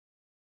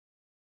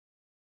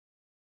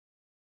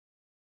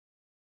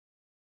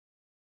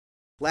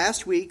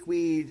Last week,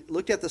 we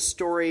looked at the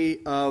story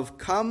of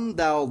Come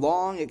Thou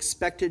Long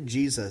Expected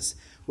Jesus,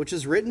 which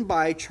is written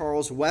by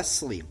Charles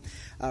Wesley.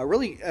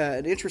 Really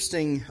an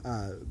interesting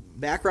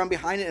background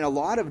behind it and a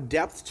lot of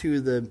depth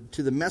to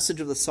the message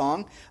of the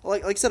song.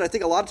 Like I said, I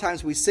think a lot of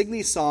times we sing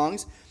these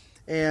songs,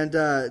 and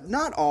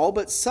not all,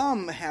 but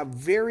some have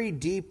very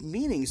deep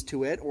meanings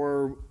to it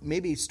or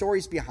maybe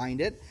stories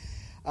behind it.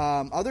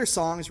 Other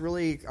songs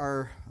really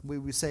are, we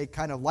would say,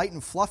 kind of light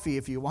and fluffy,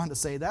 if you want to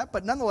say that.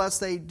 But nonetheless,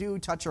 they do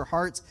touch our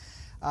hearts,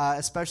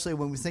 especially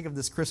when we think of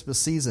this Christmas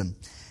season.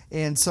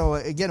 And so,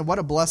 again, what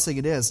a blessing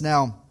it is.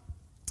 Now,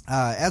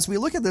 as we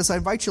look at this, I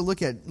invite you to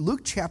look at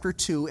Luke chapter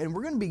 2, and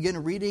we're going to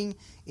begin reading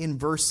in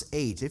verse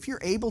 8. If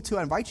you're able to,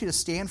 I invite you to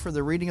stand for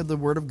the reading of the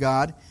Word of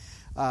God.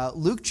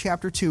 Luke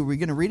chapter 2, we're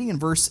going to reading in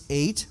verse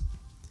 8.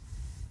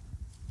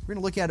 We're going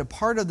to look at a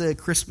part of the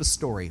Christmas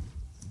story.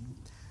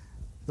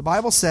 The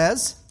Bible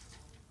says,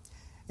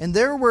 "And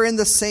there were in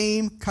the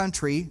same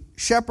country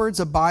shepherds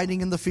abiding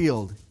in the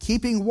field,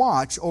 keeping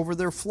watch over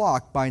their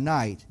flock by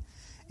night.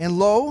 And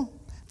lo,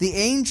 the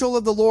angel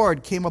of the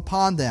Lord came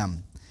upon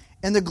them,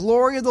 and the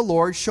glory of the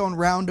Lord shone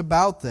round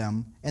about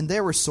them, and they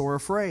were sore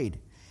afraid.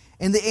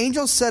 And the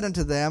angel said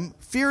unto them,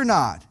 Fear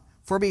not,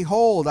 for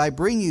behold, I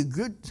bring you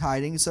good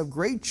tidings of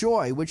great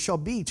joy, which shall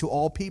be to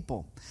all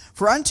people.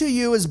 For unto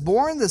you is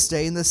born this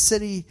day in the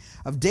city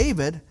of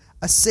David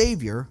a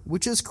Savior,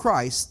 which is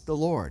Christ the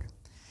Lord.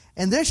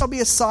 And this shall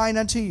be a sign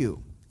unto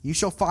you. You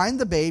shall find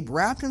the babe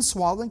wrapped in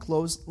swaddling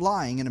clothes,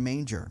 lying in a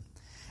manger.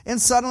 And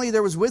suddenly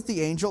there was with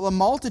the angel a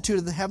multitude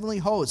of the heavenly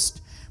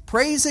host,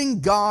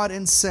 praising God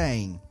and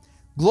saying,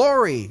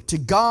 Glory to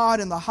God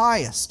in the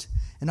highest,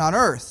 and on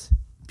earth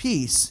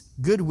peace,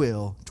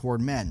 goodwill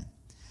toward men."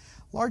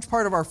 A large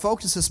part of our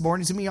focus this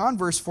morning is going to be on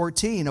verse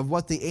 14 of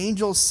what the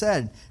angel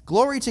said.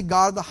 Glory to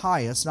God in the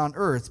highest, and on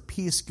earth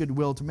peace,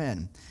 goodwill to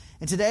men.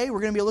 And today we're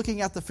going to be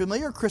looking at the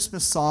familiar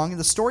Christmas song and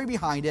the story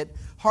behind it,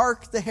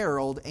 Hark, the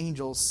Herald,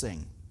 Angels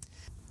Sing.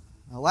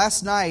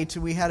 Last night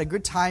we had a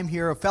good time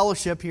here, a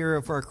fellowship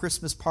here for our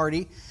Christmas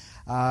party.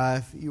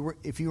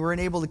 If you weren't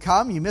able to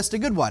come, you missed a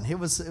good one. It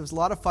was a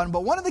lot of fun.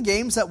 But one of the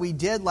games that we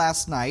did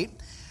last night,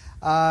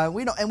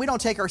 we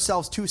don't take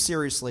ourselves too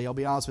seriously, I'll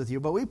be honest with you,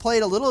 but we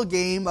played a little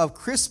game of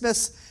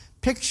Christmas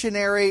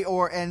Pictionary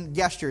and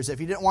gestures. If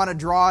you didn't want to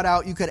draw it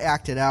out, you could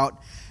act it out.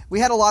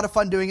 We had a lot of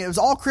fun doing it. It was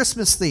all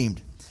Christmas themed.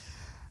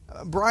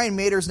 Brian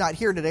Mader's not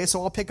here today,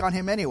 so I'll pick on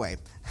him anyway.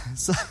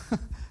 So,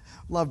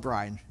 love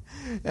Brian.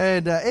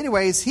 And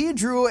anyways, he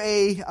drew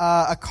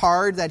a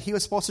card that he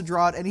was supposed to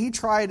draw out, and he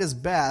tried his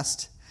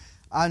best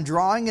on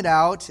drawing it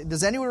out.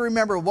 Does anyone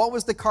remember what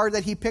was the card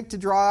that he picked to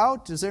draw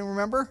out? Does anyone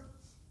remember?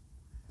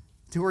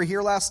 Who were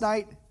here last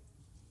night?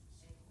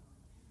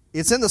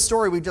 It's in the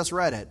story, we just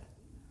read it.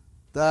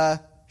 The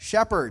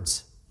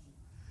shepherds.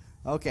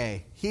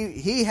 Okay,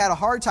 he had a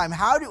hard time.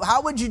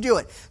 How would you do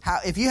it?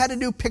 If you had to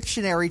do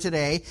Pictionary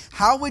today,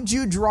 how would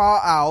you draw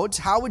out,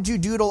 how would you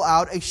doodle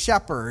out a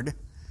shepherd,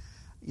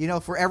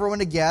 for everyone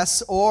to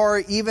guess, or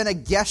even a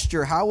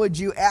gesture? How would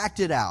you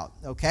act it out,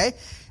 okay?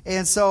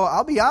 And so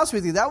I'll be honest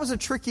with you, that was a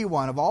tricky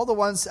one. Of all the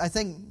ones, I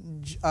think,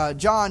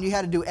 John, you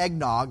had to do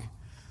eggnog.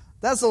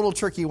 That's a little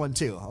tricky one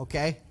too,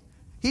 okay?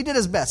 He did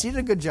his best. He did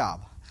a good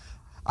job.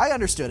 I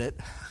understood it,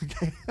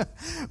 okay?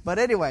 But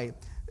anyway,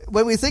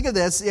 when we think of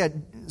this,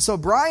 so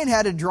Brian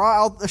had to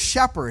draw out a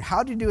shepherd.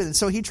 How did he do it? And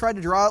so he tried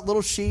to draw out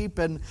little sheep,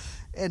 and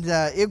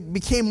it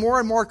became more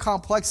and more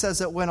complex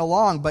as it went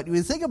along. But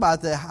we think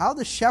about how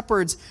the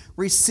shepherds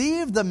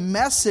received the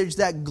message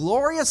that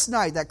glorious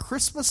night, that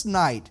Christmas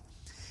night.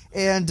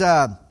 And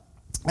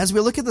as we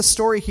look at the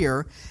story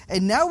here,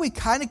 and now we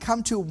kind of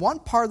come to one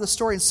part of the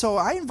story. And so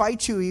I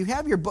invite you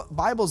have your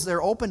Bibles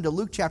there open to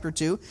Luke chapter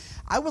 2.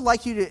 I would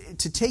like you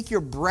to take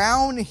your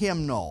brown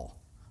hymnal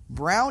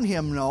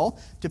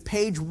to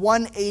page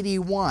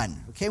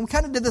 181. Okay, we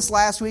kind of did this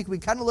last week. We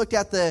kind of looked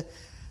at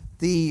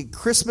the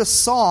Christmas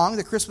song,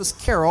 the Christmas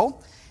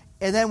carol,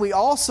 and then we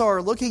also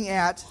are looking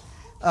at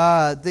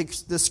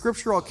the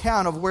scriptural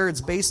account of where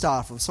it's based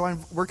off of. So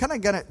we're kind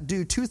of going to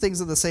do two things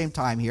at the same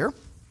time here.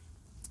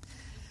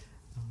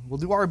 We'll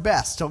do our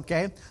best,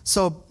 okay?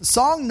 So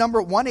song number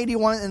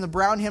 181 in the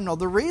brown hymnal.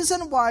 The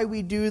reason why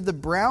we do the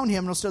brown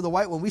hymnal instead of the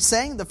white one,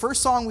 the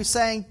first song we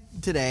sang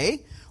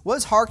today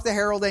was Hark, the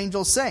Herald,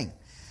 Angels Sing.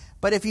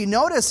 But if you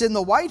notice in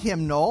the white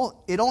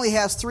hymnal, it only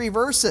has 3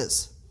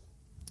 verses.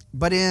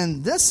 But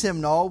in this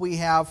hymnal, we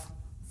have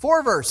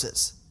 4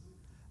 verses.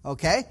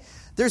 Okay?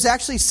 There's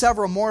actually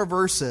several more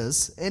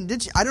verses. And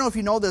I don't know if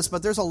you know this,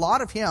 but there's a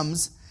lot of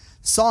hymns,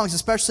 songs,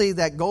 especially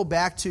that go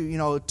back to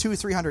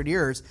 200-300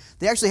 years.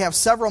 They actually have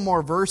several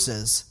more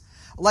verses.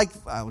 Like,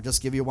 I'll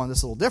just give you one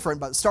that's a little different,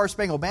 but Star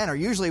Spangled Banner,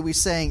 usually we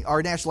sing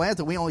our national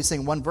anthem, we only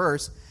sing 1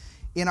 verse.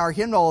 In our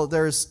hymnal,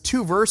 there's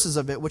 2 verses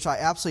of it, which I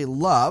absolutely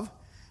love.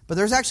 But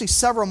there's actually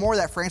several more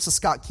that Francis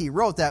Scott Key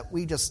wrote that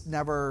we just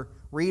never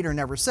read or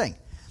never sing.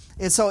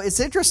 And so it's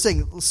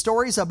interesting,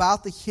 stories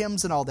about the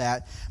hymns and all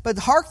that. But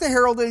Hark the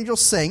Herald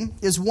Angels Sing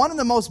is one of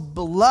the most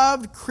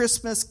beloved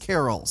Christmas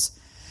carols.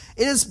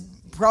 It is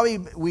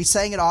we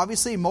sang it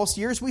obviously. Most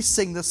years we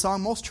sing this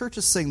song. Most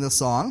churches sing this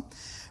song.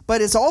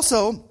 But it's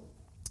also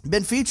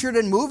been featured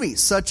in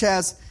movies such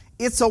as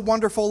It's a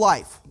Wonderful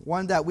Life,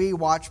 one that we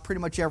watch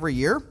pretty much every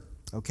year,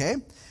 okay,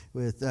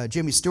 with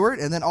Jimmy Stewart.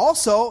 And then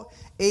also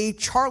a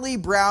Charlie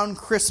Brown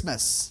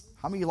Christmas.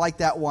 How many of you like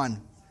that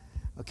one?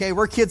 Okay,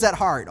 we're kids at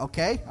heart,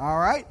 okay? All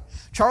right.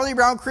 Charlie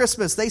Brown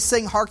Christmas, they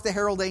sing Hark, the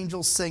Herald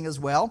Angels Sing as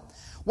well.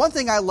 One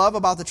thing I love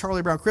about the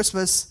Charlie Brown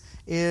Christmas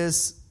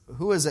is,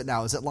 who is it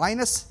now? Is it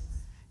Linus?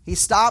 He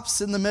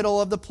stops in the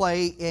middle of the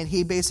play and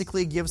he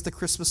basically gives the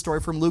Christmas story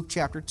from Luke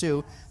chapter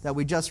 2 that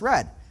we just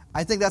read.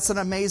 I think that's an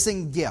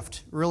amazing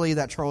gift, really,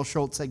 that Charles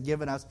Schultz had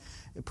given us,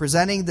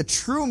 presenting the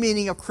true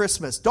meaning of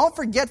Christmas. Don't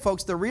forget,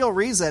 folks, the real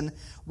reason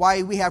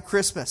why we have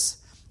Christmas.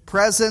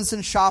 Presents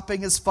and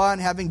shopping is fun.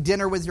 Having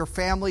dinner with your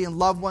family and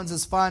loved ones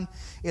is fun.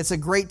 It's a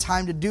great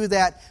time to do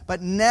that.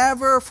 But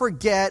never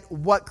forget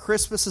what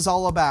Christmas is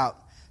all about.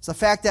 It's the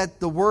fact that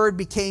the Word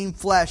became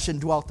flesh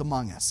and dwelt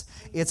among us.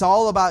 It's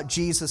all about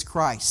Jesus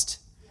Christ.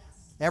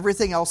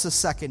 Everything else is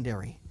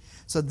secondary.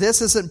 So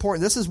this is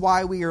important. This is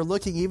why we are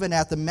looking even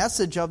at the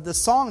message of the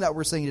song that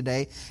we're singing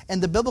today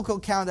and the biblical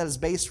account that is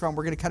based from.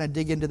 We're going to kind of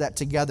dig into that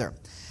together.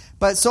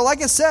 But so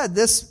like I said,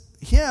 this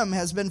hymn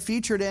has been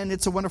featured in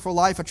It's a Wonderful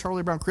Life, a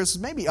Charlie Brown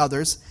Christmas, maybe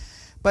others.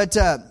 But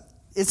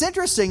it's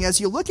interesting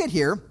as you look at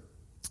here,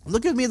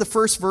 look at me the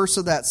first verse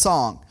of that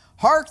song.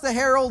 Hark the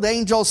herald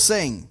angels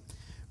sing.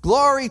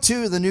 Glory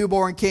to the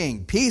newborn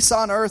King. Peace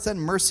on earth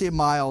and mercy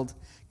mild.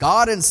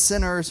 God and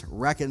sinners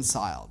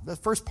reconciled. The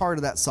first part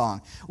of that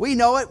song. We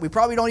know it. We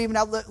probably don't even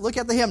have to look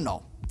at the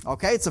hymnal.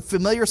 Okay, it's a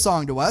familiar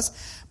song to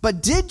us.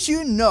 But did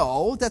you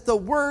know that the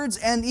words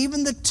and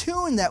even the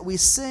tune that we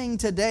sing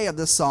today of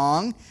this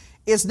song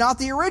is not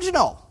the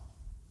original?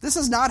 This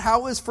is not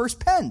how it was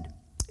first penned.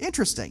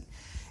 Interesting.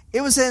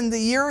 It was in the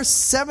year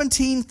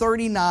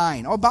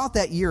 1739, or about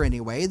that year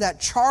anyway,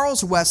 that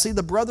Charles Wesley,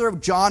 the brother of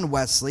John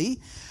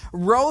Wesley,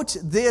 wrote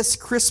this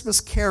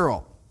Christmas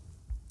carol.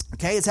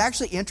 Okay, it's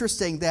actually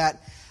interesting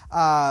that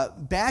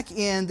back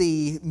in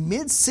the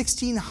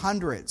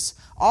mid-1600s,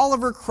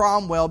 Oliver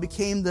Cromwell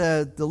became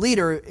the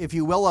leader, if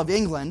you will, of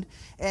England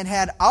and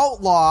had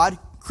outlawed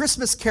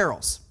Christmas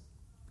carols.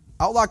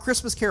 Outlawed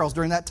Christmas carols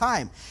during that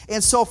time.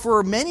 And so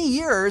for many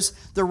years,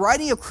 the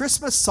writing of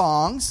Christmas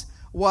songs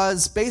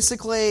was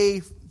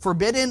basically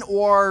forbidden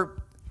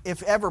or,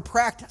 if ever,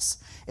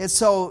 practiced. And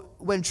so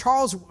when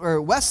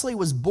Wesley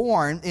was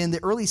born in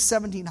the early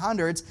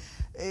 1700s,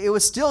 it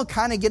was still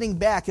kind of getting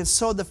back. And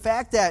so the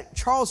fact that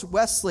Charles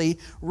Wesley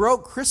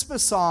wrote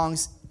Christmas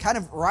songs kind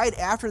of right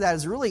after that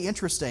is really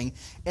interesting,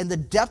 and the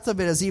depth of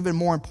it is even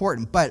more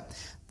important. But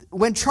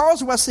when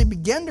Charles Wesley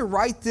began to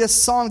write this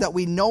song that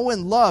we know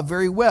and love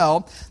very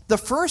well, the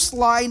first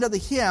line of the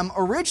hymn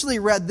originally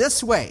read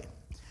this way: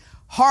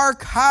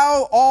 Hark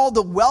how all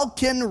the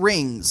welkin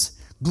rings,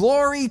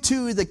 glory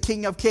to the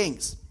King of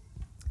Kings.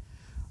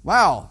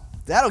 Wow,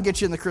 that'll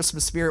get you in the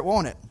Christmas spirit,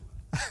 won't it?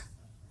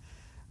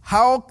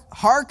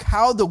 Hark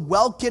how the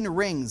welkin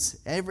rings.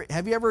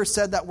 Have you ever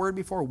said that word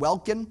before,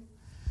 welkin?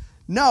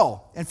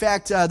 No. In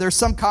fact, there's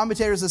some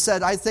commentators that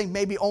said, I think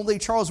maybe only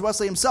Charles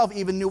Wesley himself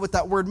even knew what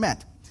that word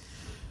meant.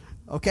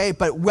 Okay,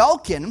 but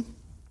welkin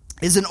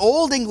is an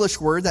Old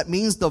English word that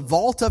means the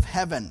vault of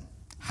heaven.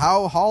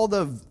 How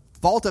the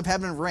vault of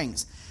heaven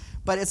rings.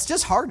 But it's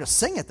just hard to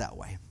sing it that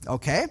way.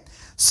 Okay?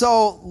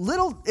 So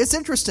it's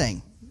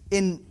interesting.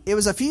 It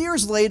was a few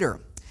years later,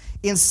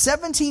 in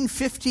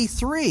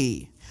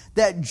 1753,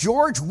 that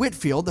George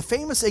Whitefield, the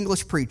famous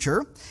English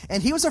preacher,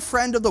 and he was a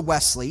friend of the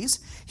Wesleys,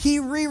 he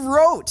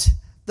rewrote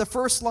the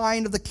first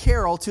line of the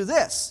carol to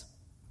this: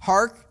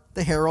 Hark,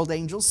 the herald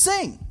angels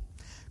sing.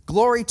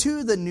 Glory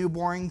to the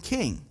newborn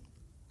King.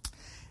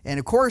 And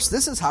of course,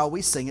 this is how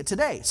we sing it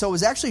today. So it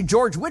was actually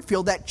George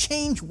Whitefield that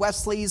changed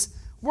Wesley's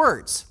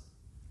words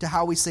to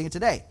how we sing it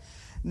today.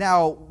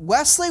 Now,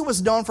 Wesley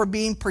was known for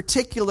being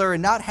particular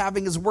and not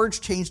having his words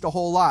changed a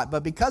whole lot.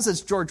 But because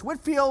it's George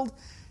Whitefield,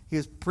 he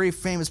was a pretty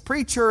famous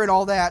preacher and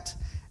all that,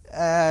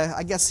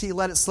 I guess he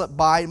let it slip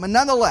by. But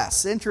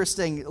nonetheless,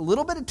 interesting, a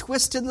little bit of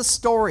twist in the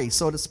story,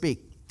 so to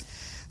speak.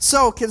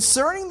 So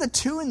concerning the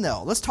tune,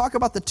 though, let's talk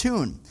about the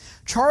tune.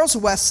 Charles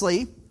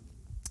Wesley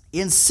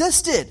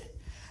insisted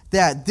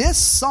that this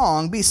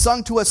song be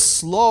sung to a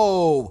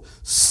slow,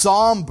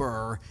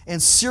 somber,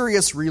 and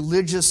serious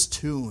religious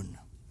tune.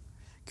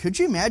 Could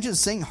you imagine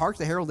singing Hark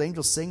the Herald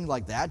Angels Sing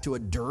like that to a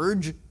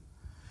dirge?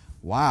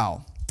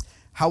 Wow.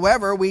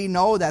 However, we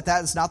know that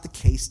is not the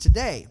case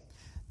today.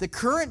 The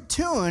current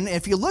tune,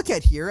 if you look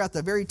at here at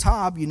the very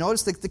top, you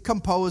notice that the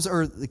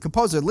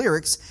composer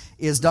lyrics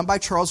is done by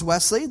Charles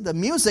Wesley. The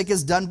music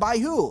is done by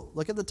who?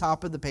 Look at the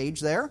top of the page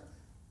there.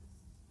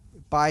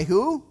 By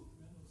who?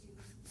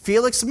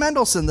 Felix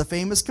Mendelssohn, the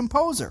famous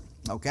composer.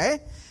 Okay?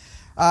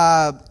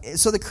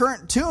 So the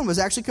current tune was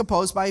actually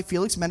composed by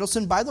Felix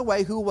Mendelssohn, by the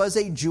way, who was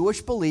a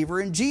Jewish believer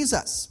in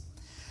Jesus.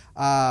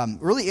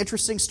 Really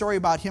interesting story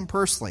about him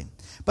personally.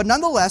 But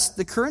nonetheless,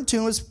 the current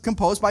tune was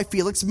composed by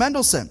Felix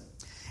Mendelssohn.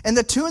 And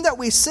the tune that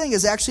we sing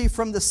is actually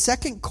from the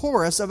second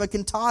chorus of a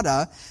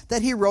cantata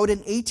that he wrote in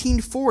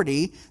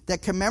 1840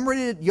 that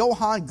commemorated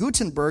Johann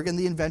Gutenberg and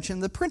the invention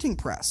of the printing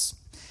press.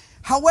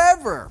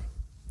 However,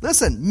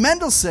 listen,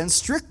 Mendelssohn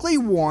strictly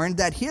warned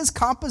that his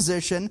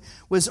composition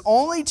was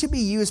only to be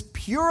used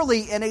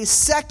purely in a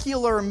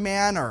secular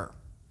manner,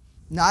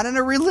 not in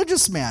a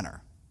religious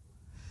manner.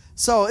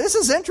 So this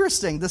is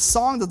interesting, this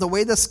song, the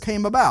way this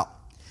came about.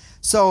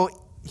 So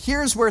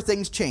here's where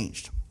things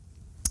changed.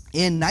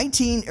 In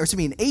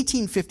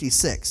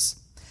 1856,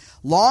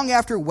 long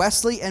after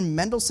Wesley and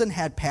Mendelssohn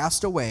had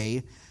passed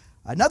away,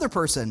 another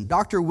person,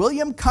 Dr.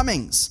 William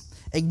Cummings,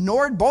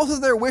 ignored both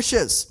of their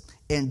wishes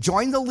and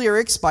joined the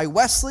lyrics by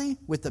Wesley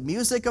with the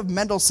music of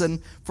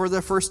Mendelssohn for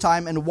the first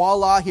time, and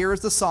voila, here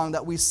is the song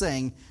that we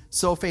sing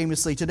so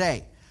famously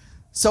today.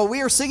 So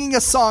we are singing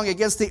a song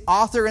against the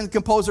author and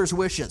composer's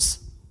wishes.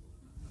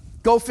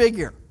 Go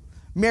figure.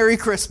 Merry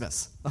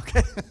Christmas.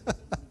 Okay?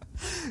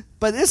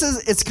 But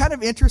it's kind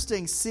of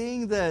interesting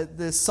seeing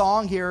the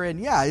song here,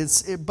 and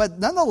but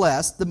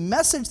nonetheless, the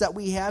message that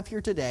we have here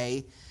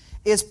today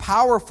is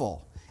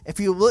powerful.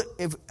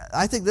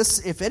 I think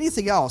this, if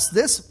anything else,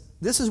 this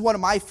is one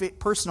of my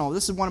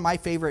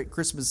favorite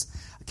Christmas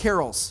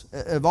carols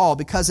of all,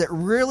 because it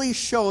really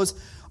shows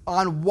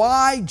on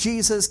why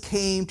Jesus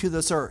came to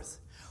this earth.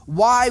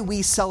 Why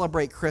we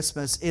celebrate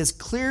Christmas is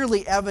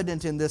clearly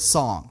evident in this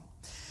song.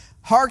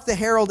 Hark, the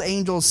Herald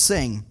Angels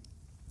Sing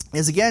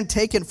is again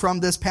taken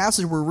from this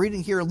passage we're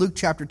reading here in Luke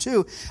chapter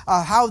 2,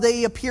 how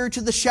they appeared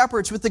to the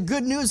shepherds with the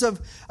good news of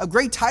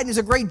great tidings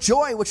of great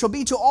joy, which will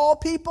be to all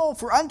people.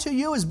 For unto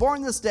you is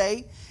born this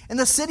day in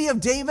the city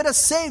of David a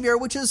Savior,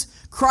 which is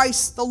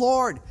Christ the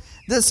Lord.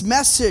 This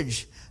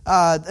message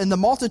and the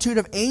multitude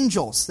of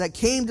angels that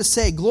came to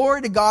say,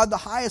 glory to God the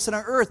highest, and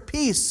on earth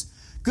peace,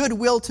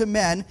 goodwill to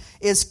men,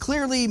 is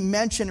clearly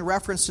mentioned in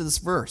reference to this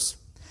verse.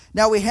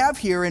 Now we have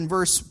here in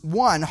verse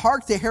 1,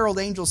 Hark the Herald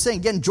Angels Sing.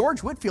 Again,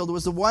 George Whitefield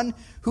was the one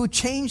who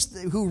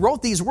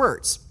wrote these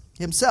words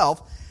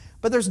himself,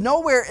 but there's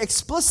nowhere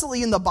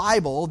explicitly in the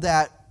Bible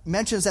that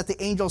mentions that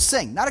the angels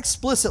sing. Not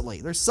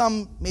explicitly. There's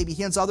some maybe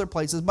hints other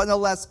places, but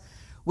nonetheless,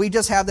 we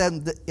just have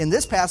them in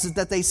this passage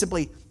that they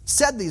simply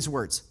said these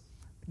words.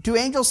 Do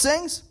angels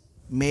sing?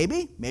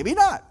 Maybe, maybe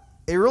not.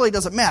 It really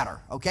doesn't matter,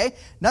 okay?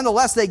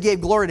 Nonetheless, they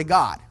gave glory to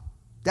God.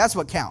 That's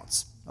what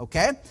counts,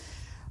 okay?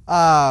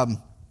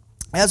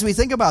 As we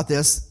think about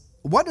this,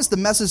 what is the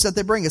message that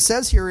they bring? It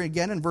says here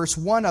again in verse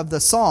 1 of the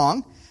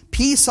song,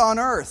 peace on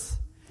earth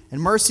and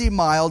mercy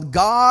mild,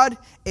 God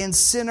and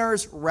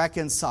sinners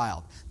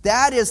reconciled.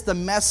 That is the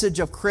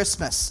message of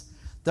Christmas.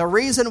 The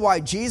reason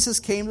why Jesus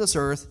came to this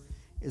earth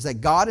is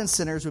that God and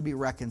sinners would be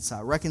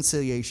reconciled,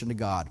 reconciliation to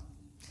God.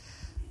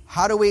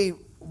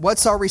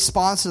 What's our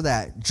response to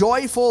that?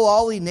 Joyful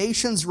all ye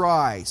nations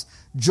rise,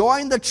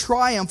 join the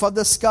triumph of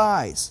the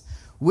skies.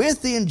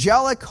 With the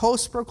angelic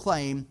host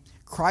proclaim,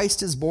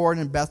 Christ is born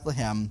in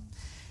Bethlehem.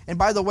 And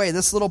by the way,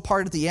 this little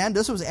part at the end,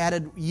 this was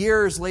added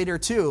years later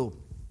too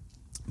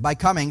by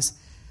Cummings.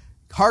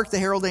 Hark the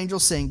Herald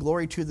Angels Sing,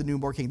 glory to the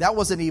newborn King. That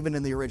wasn't even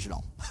in the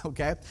original,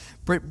 okay?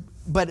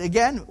 But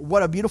again,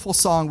 what a beautiful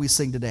song we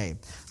sing today.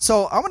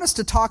 So I want us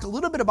to talk a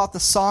little bit about the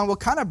song. We'll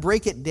kind of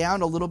break it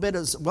down a little bit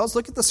as well as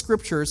look at the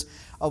scriptures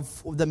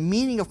of the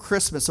meaning of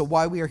Christmas, of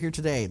why we are here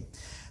today.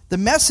 The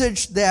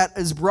message that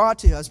is brought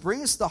to us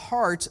brings us to the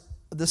heart.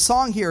 The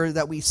song here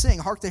that we sing,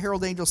 Hark the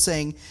Herald Angels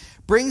Sing,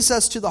 brings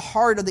us to the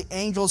heart of the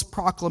angel's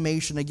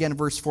proclamation, again,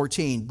 verse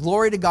 14.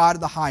 Glory to God in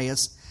the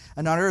highest,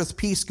 and on earth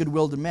peace,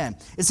 goodwill to men.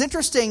 It's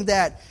interesting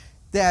that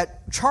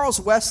Charles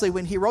Wesley,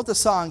 when he wrote the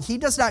song, he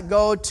does not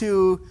go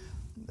to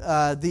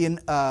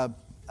the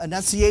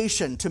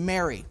Annunciation to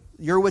Mary,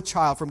 you're with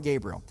child from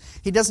Gabriel.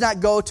 He does not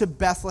go to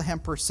Bethlehem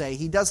per se.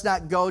 He does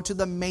not go to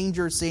the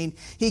manger scene.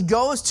 He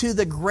goes to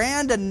the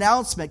grand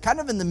announcement, kind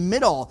of in the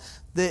middle,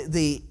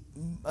 the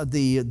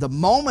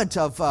moment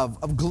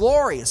of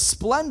glory,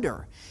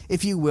 splendor,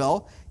 if you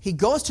will. He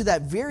goes to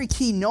that very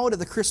key note of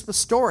the Christmas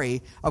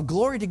story of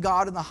glory to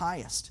God in the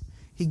highest.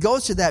 He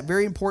goes to that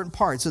very important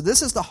part. So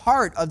this is the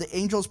heart of the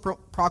angel's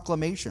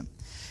proclamation.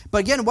 But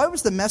again, what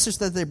was the message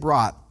that they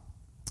brought?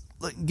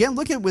 Again,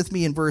 look at with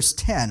me in verse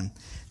 10.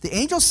 The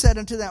angel said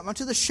unto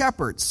the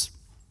shepherds,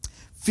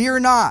 fear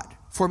not,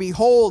 for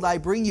behold, I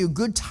bring you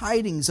good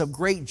tidings of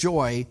great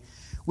joy,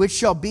 which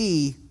shall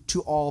be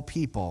to all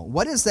people.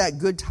 What is that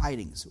good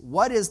tidings?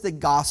 What is the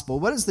gospel?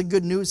 What is the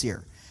good news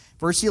here?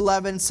 Verse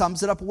 11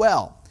 sums it up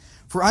well.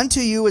 For unto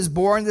you is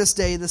born this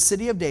day the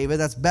city of David,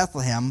 that's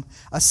Bethlehem,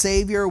 a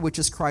Savior, which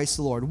is Christ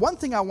the Lord. One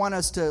thing I want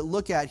us to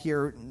look at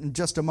here in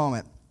just a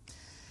moment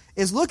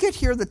is look at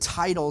here the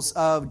titles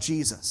of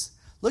Jesus.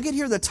 Look at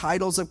here the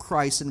titles of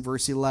Christ in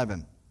verse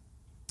 11.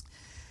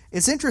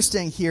 It's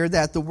interesting here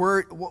that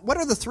what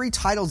are the three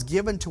titles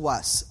given to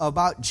us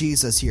about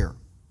Jesus here?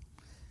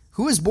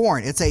 Who is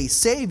born? It's a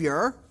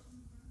Savior,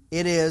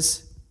 it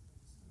is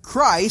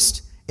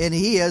Christ, and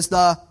He is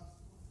the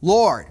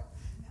Lord.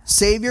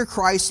 Savior,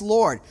 Christ,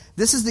 Lord.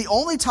 This is the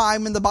only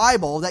time in the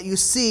Bible that you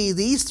see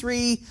these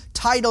three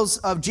titles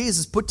of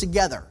Jesus put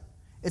together.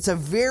 It's a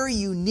very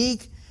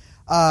unique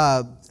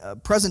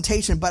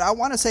presentation, but I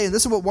want to say, and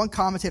this is what one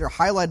commentator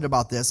highlighted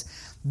about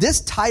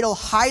this title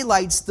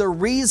highlights the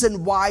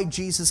reason why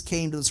Jesus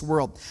came to this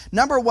world.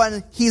 Number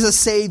one, he's a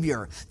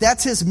Savior.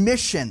 That's his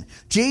mission.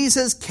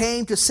 Jesus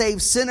came to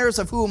save sinners,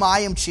 of whom I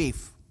am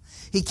chief.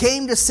 He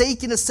came to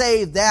seek and to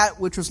save that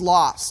which was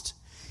lost.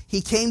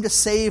 He came to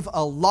save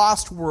a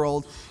lost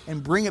world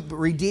and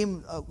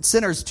redeem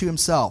sinners to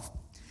himself.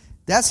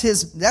 That's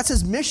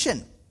his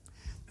mission.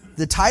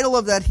 The title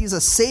of that, he's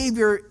a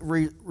Savior,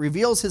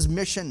 reveals his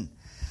mission.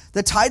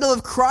 The title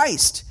of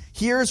Christ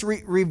here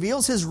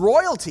reveals his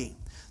royalty.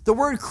 The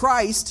word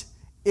Christ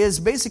is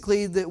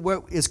basically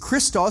what is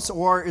Christos,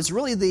 or is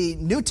really the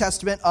New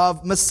Testament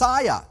of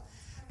Messiah.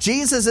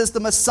 Jesus is the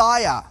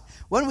Messiah.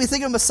 When we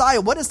think of Messiah,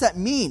 what does that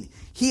mean?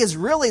 He is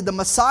really, the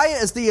Messiah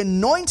is the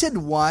anointed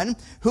one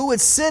who would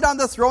sit on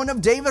the throne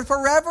of David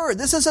forever.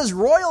 This is his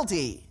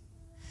royalty.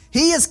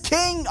 He is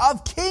King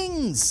of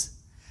kings.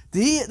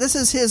 This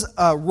is his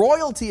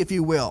royalty, if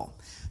you will.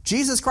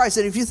 Jesus Christ.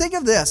 And if you think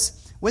of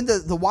this, when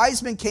the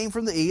wise men came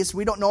from the east,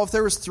 we don't know if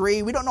there was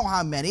 3. We don't know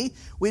how many.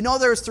 We know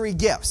there's 3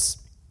 gifts.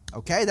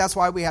 Okay, that's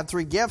why we have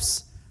 3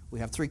 gifts.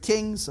 We have 3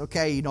 kings.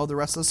 Okay, you know the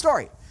rest of the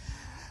story.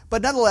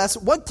 But nonetheless,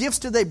 what gifts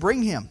did they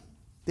bring him?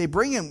 They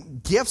bring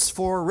him gifts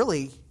for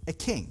really a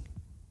king.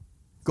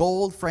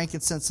 Gold,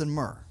 frankincense, and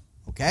myrrh.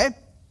 Okay?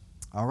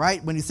 All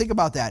right, when you think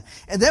about that.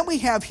 And then we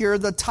have here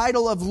the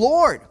title of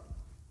Lord.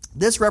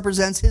 This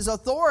represents his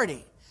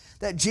authority.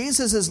 That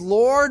Jesus is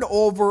Lord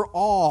over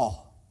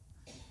all.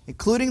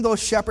 Including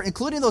those shepherds,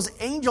 including those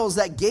angels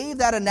that gave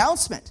that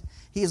announcement.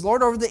 He is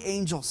Lord over the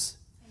angels.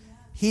 Amen.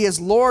 He is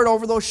Lord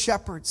over those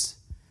shepherds.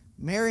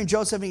 Mary and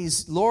Joseph,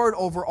 he's Lord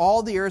over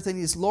all the earth, and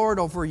he's Lord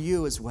over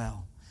you as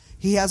well.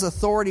 He has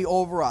authority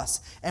over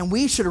us. And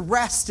we should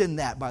rest in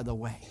that, by the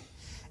way.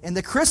 And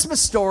the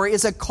Christmas story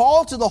is a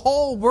call to the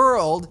whole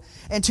world,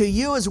 and to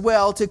you as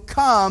well, to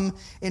come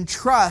and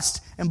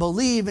trust and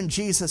believe in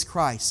Jesus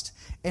Christ.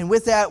 And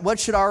with that, what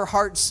should our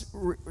heart's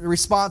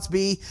response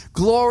be?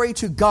 Glory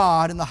to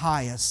God in the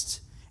highest,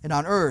 and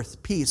on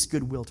earth, peace,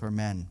 goodwill to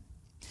men.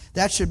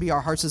 That should be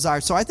our heart's desire.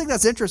 So I think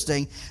that's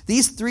interesting.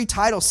 These 3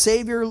 titles,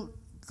 Savior,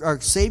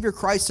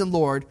 Christ, and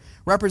Lord,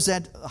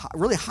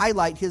 really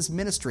highlight his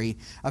ministry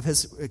of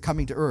his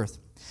coming to earth.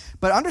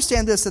 But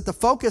understand this, that the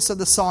focus of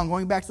the song,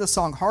 going back to the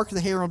song, Hark the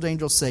Herald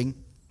Angels Sing,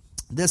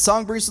 this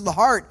song brings to the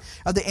heart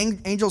of the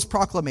angel's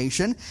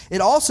proclamation.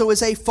 It also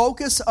is a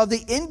focus of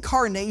the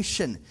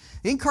incarnation.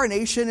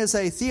 Incarnation is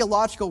a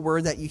theological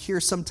word that you hear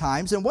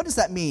sometimes. And what does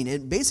that mean?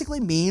 It basically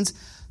means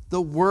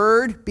the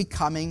Word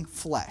becoming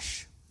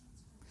flesh.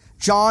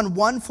 John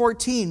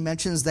 1:14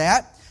 mentions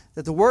that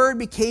the Word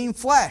became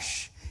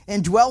flesh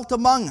and dwelt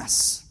among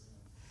us.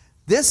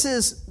 This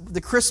is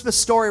the Christmas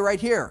story right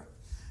here.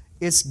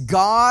 It's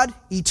God,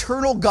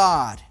 eternal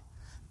God,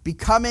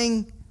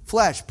 becoming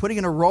flesh, putting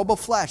in a robe of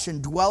flesh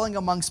and dwelling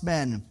amongst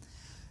men.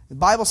 The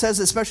Bible says,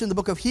 especially in the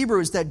book of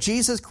Hebrews, that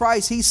Jesus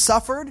Christ, he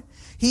suffered.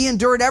 He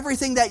endured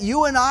everything that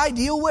you and I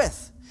deal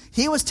with.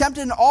 He was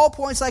tempted in all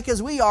points like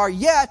as we are,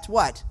 yet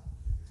what?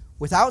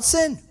 Without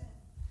sin.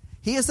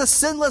 He is the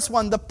sinless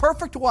one, the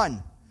perfect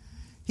one.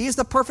 He is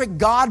the perfect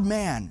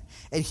God-man.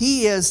 And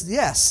he is,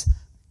 yes,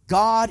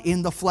 God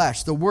in the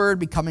flesh, the Word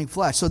becoming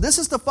flesh. So this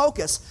is the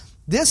focus.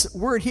 This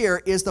word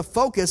here is the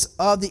focus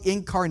of the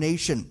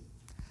incarnation.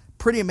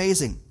 Pretty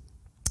amazing.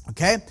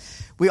 Okay?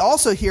 We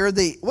also hear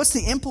what's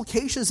the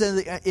implications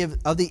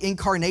of the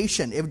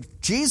incarnation?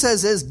 If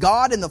Jesus is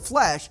God in the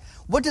flesh,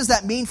 what does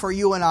that mean for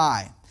you and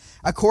I?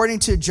 According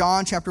to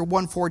John chapter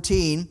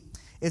 1:14,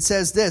 it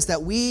says this,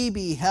 that we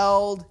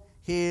beheld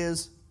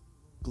his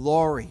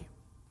glory.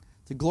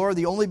 The glory of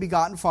the only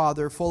begotten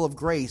Father, full of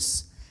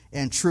grace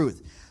and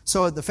truth.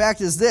 So the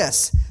fact is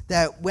this,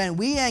 that when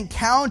we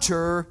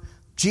encounter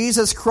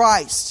Jesus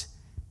Christ,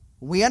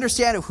 we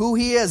understand of who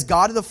he is,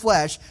 God of the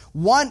flesh,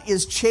 one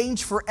is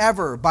changed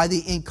forever by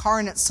the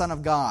incarnate Son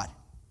of God.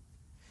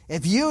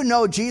 If you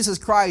know Jesus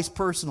Christ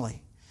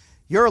personally,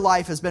 your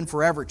life has been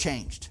forever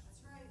changed.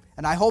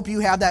 And I hope you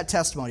have that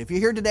testimony. If you're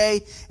here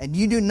today and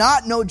you do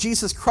not know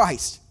Jesus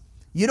Christ,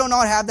 you do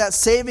not have that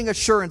saving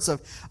assurance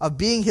of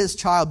being his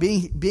child,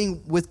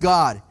 being with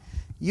God,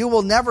 you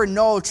will never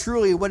know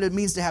truly what it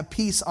means to have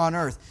peace on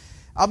earth.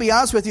 I'll be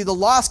honest with you, the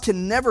lost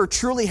can never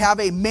truly have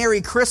a Merry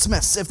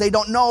Christmas if they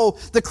don't know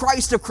the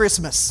Christ of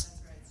Christmas.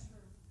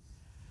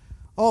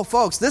 Oh,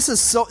 folks,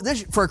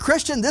 for a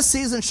Christian, this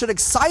season should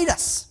excite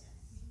us.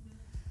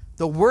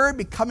 The Word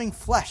becoming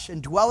flesh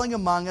and dwelling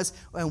among us,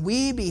 and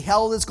we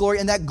beheld his glory,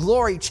 and that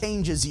glory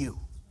changes you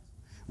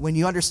when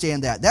you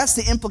understand that. That's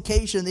the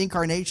implication of the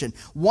incarnation.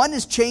 One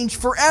is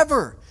changed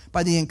forever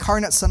by the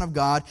incarnate Son of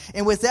God,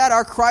 and with that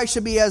our cry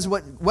should be, as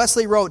what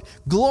Wesley wrote,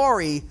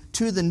 glory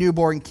to the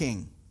newborn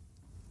King.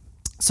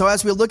 So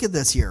as we look at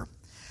this here,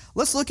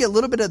 let's look at a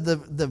little bit of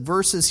the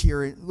verses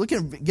here. Look at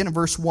again at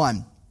verse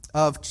 1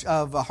 of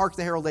Hark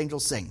the Herald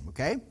Angels Sing,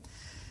 okay?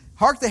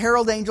 Hark the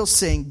Herald Angels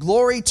Sing,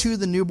 glory to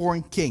the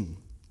newborn King.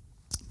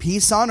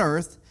 Peace on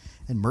earth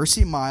and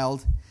mercy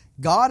mild,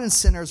 God and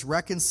sinners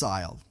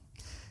reconciled.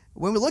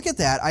 When we look at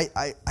that,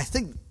 I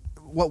think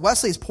what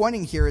Wesley is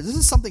pointing here, this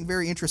is something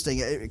very interesting.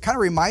 It kind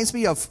of reminds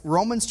me of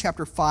Romans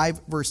chapter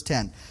 5, verse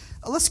 10.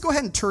 Let's go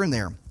ahead and turn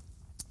there.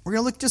 We're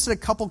going to look just at a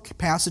couple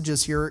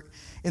passages here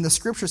in the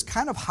Scriptures,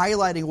 kind of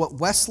highlighting what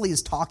Wesley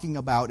is talking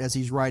about as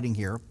he's writing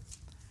here.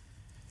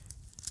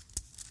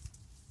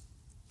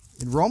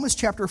 In Romans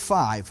chapter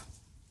 5,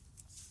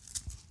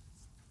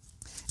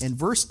 in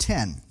verse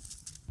 10,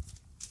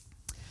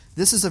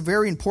 this is a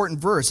very important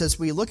verse as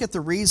we look at the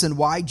reason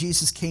why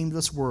Jesus came to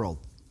this world.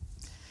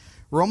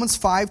 Romans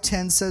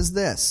 5:10 says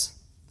this,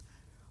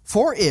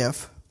 "For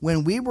if,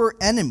 when we were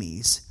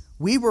enemies,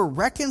 we were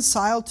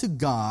reconciled to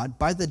God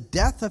by the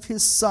death of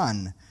his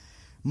Son,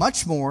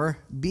 much more,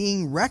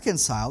 being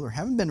reconciled, or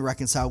having been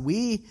reconciled,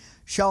 we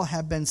shall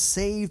have been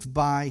saved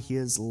by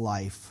his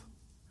life."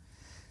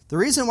 The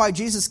reason why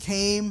Jesus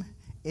came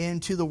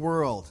into the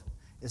world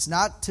is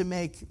not to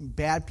make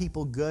bad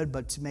people good,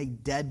 but to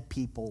make dead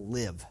people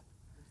live.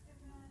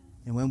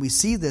 And when we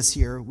see this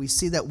here, we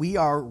see that we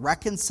are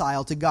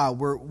reconciled to God.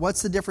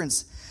 What's the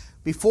difference?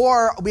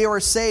 Before we were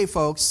saved,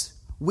 folks,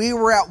 we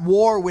were at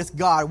war with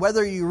God.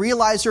 Whether you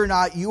realize it or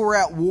not, you were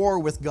at war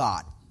with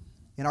God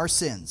in our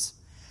sins.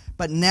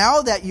 But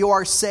now that you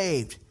are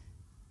saved,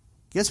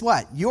 guess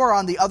what? You are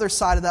on the other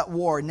side of that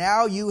war.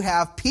 Now you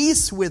have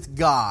peace with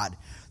God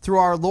through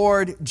our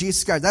Lord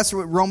Jesus Christ. That's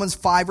what Romans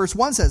 5 verse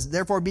 1 says.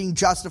 Therefore, being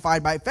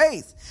justified by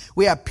faith,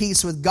 we have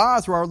peace with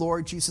God through our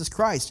Lord Jesus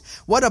Christ.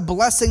 What a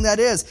blessing that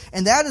is.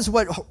 And that is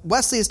what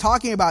Wesley is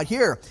talking about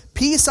here.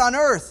 Peace on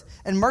earth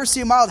and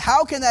mercy mild.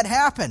 How can that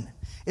happen?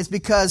 It's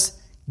because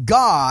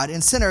God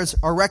and sinners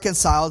are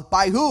reconciled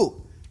by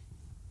who?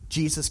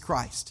 Jesus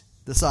Christ,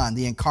 the Son,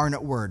 the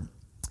incarnate Word.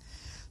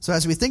 So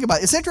as we think about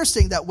it, it's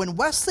interesting that when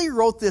Wesley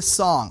wrote this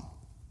song,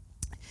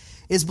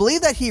 it's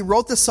believed that he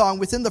wrote the song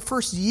within the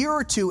first year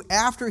or two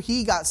after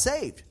he got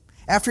saved,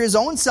 after his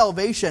own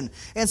salvation.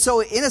 And so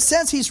in a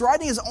sense, he's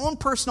writing his own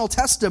personal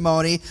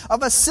testimony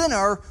of a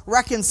sinner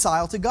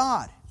reconciled to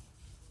God.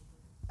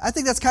 I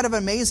think that's kind of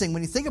amazing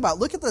when you think about it.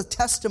 Look at the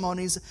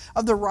testimonies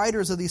of the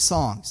writers of these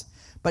songs.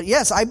 But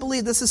yes, I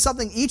believe this is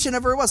something each and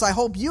every one of us, I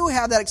hope you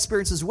have that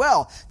experience as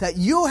well, that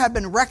you have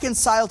been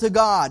reconciled to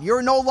God.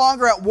 You're no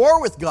longer at war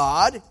with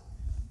God.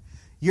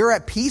 You're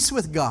at peace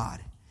with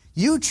God.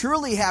 You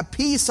truly have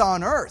peace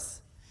on earth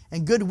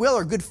and goodwill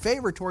or good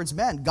favor towards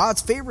men. God's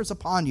favor is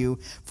upon you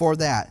for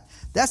that.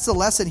 That's the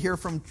lesson here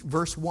from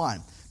verse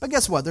 1. But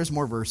guess what? There's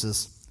more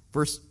verses.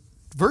 Verse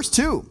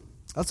 2.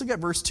 Let's look at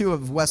verse 2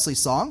 of Wesley's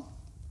song.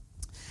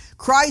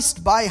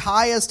 "Christ by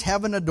highest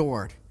heaven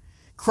adored,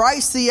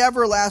 Christ the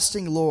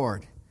everlasting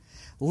Lord.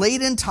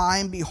 Late in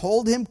time,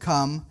 behold him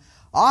come,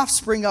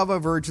 offspring of a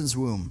virgin's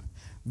womb.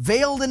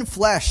 Veiled in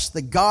flesh,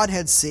 the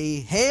Godhead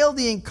see. Hail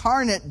the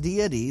incarnate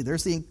deity."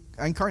 There's the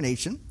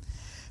incarnation.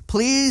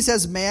 "Pleased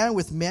as man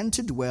with men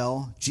to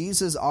dwell,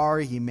 Jesus our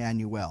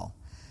Emmanuel."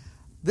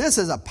 This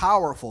is a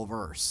powerful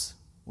verse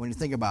when you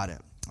think about it.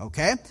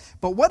 Okay?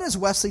 But what is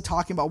Wesley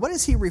talking about? What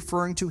is he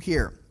referring to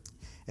here?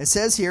 It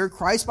says here,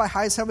 "Christ by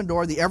highest heaven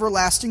adored, the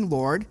everlasting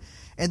Lord."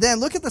 And then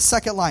look at the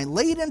second line.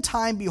 "Late in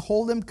time,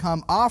 behold him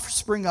come,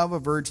 offspring of a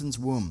virgin's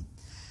womb."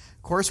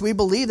 Of course, we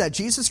believe that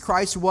Jesus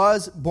Christ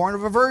was born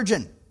of a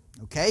virgin.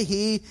 Okay,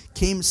 he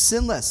came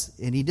sinless,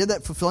 and he did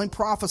that fulfilling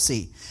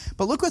prophecy.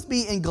 But look with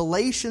me in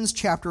Galatians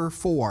chapter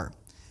 4.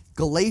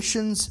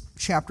 Galatians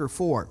chapter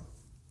 4.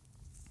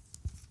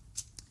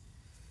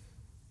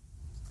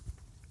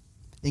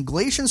 In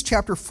Galatians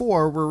chapter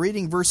 4, we're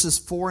reading verses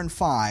 4 and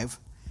 5.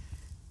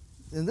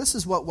 And this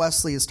is what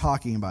Wesley is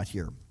talking about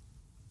here.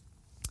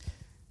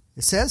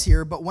 It says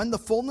here, "But when the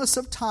fullness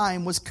of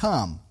time was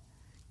come,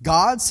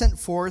 God sent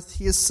forth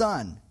his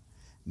Son,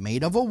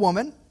 made of a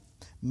woman,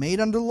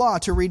 made under law,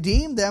 to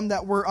redeem them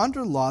that were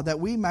under law, that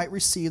we might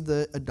receive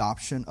the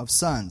adoption of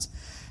sons."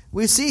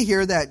 We see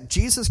here that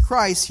Jesus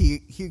Christ,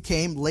 he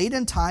came late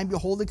in time,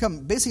 behold, he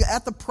come. Basically,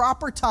 at the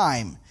proper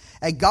time,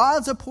 at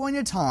God's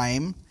appointed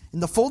time, in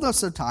the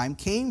fullness of time,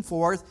 came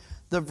forth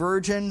the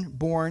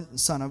virgin-born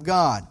Son of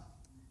God.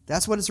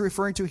 That's what it's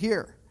referring to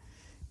here.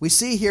 We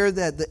see here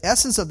that the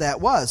essence of that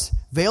was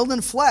veiled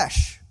in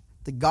flesh,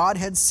 the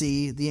Godhead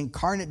see, the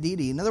incarnate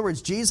deity. In other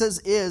words, Jesus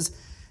is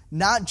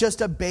not just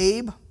a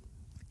babe.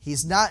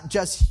 He's not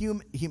just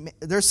human.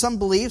 There's some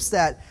beliefs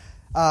that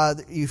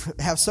you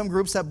have some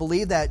groups that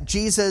believe that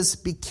Jesus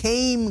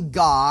became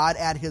God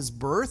at his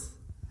birth.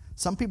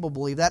 Some people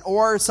believe that.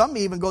 Or some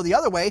even go the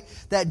other way,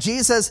 that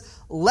Jesus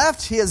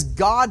left his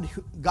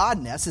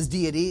godness, his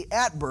deity,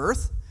 at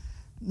birth.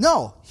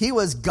 No, he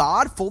was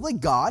God, fully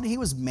God. He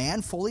was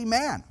man, fully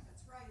man.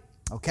 That's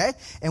right. Okay?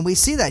 And we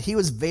see that. He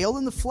was veiled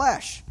in the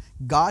flesh.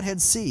 God had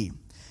seen.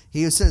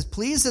 He says,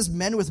 "Pleased as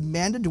men with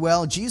men to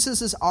dwell,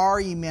 Jesus is our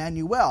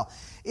Emmanuel."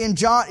 In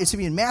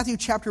Matthew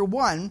chapter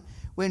 1,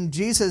 when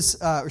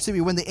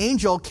when the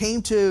angel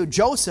came to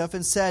Joseph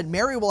and said,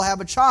 "Mary will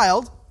have a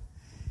child,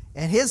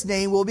 and his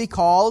name will be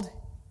called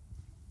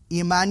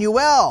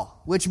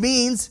Emmanuel," which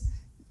means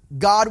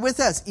God with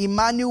us.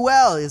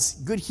 Emmanuel is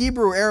good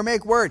Hebrew,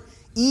 Aramaic word.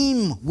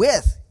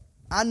 With.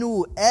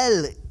 Anu,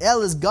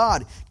 El is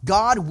God.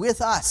 God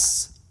with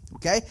us.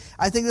 Okay?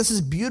 I think this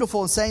is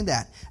beautiful in saying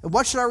that. And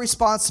what should our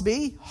response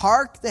be?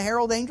 Hark, the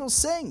herald angels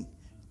sing.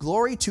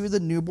 Glory to the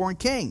newborn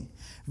King.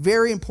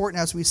 Very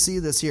important as we see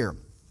this here.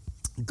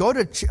 Go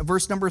to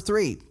verse number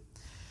 3.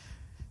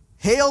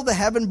 Hail the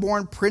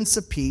heaven-born Prince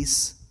of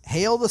Peace.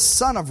 Hail the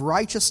Son of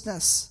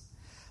Righteousness.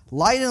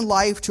 Light and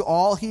life to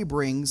all he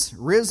brings,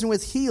 risen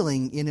with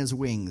healing in his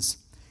wings.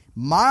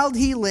 Mild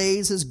he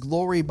lays his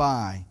glory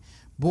by,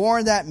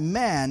 born that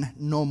men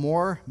no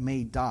more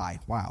may die.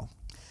 Wow.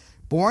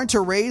 Born to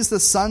raise the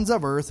sons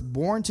of earth,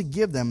 born to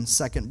give them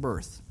second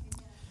birth.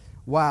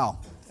 Wow.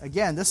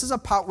 Again, this is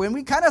when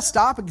we kind of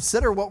stop and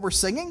consider what we're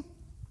singing,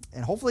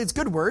 and hopefully it's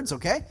good words,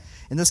 okay?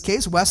 In this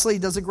case, Wesley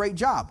does a great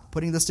job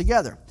putting this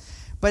together.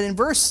 But in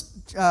verse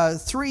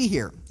 3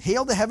 here,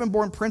 hail the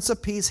heaven-born Prince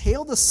of Peace,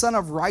 hail the Son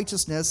of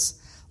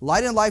Righteousness,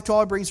 light and life to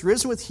all brings,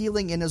 risen with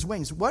healing in his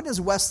wings. What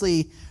does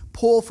Wesley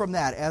pull from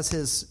that as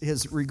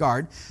his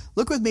regard?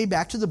 Look with me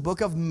back to the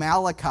book of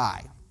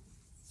Malachi.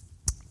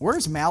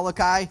 Where's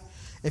Malachi?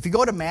 If you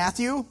go to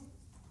Matthew,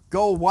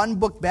 go one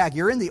book back.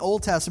 You're in the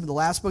Old Testament, the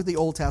last book of the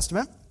Old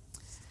Testament.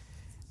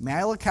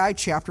 Malachi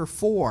chapter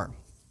 4.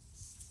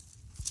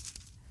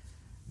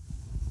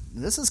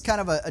 This is kind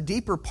of a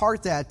deeper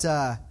part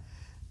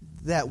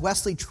that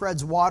Wesley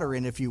treads water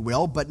in, if you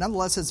will, but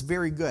nonetheless it's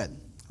very good.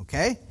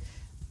 Okay?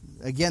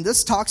 Again,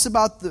 this talks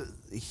about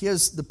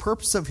the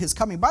purpose of his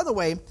coming. By the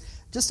way,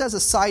 just as a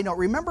side note,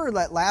 remember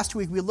that last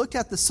week we looked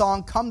at the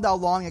song, Come Thou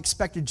Long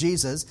Expected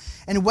Jesus,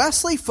 and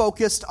Wesley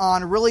focused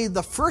on really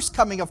the first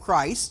coming of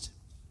Christ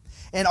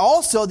and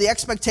also the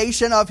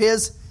expectation of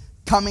his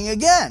coming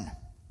again.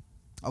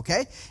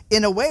 Okay?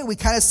 In a way, we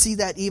kind of see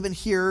that even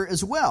here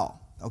as well.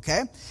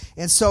 Okay?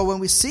 And so when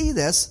we see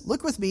this,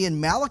 look with me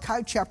in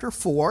Malachi chapter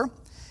 4,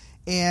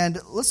 and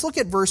let's look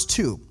at verse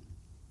 2.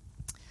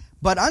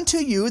 But unto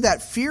you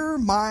that fear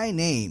my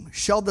name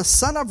shall the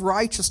Son of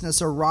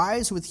Righteousness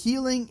arise with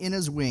healing in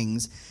his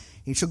wings.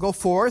 He shall go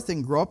forth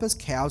and grow up as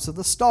calves of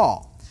the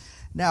stall.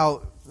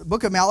 Now, the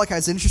book of Malachi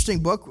is an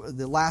interesting book,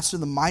 the last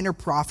of the minor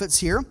prophets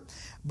here.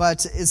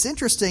 But it's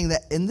interesting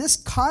that in this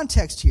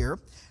context here,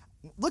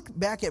 look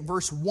back at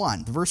verse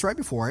 1, the verse right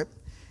before it.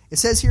 It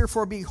says here,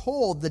 For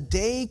behold, the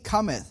day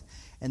cometh,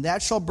 and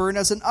that shall burn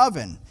as an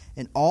oven,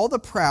 and all the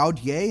proud,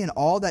 yea, and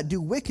all that do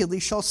wickedly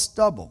shall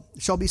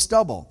be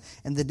stubble.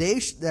 And the day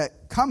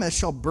that cometh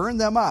shall burn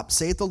them up,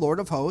 saith the Lord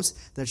of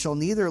hosts, that shall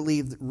neither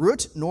leave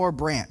root nor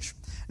branch.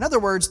 In other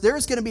words,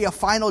 there's going to be a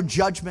final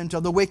judgment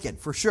of the wicked,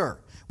 for sure.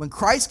 When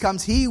Christ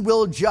comes, he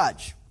will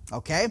judge,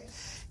 okay?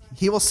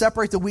 He will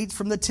separate the wheat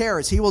from the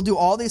tares. He will do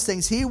all these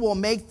things. He will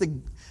make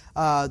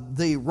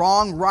the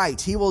wrong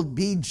right. He will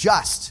be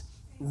just,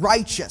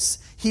 righteous.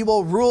 He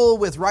will rule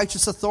with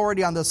righteous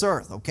authority on this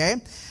earth, okay?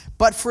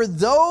 But for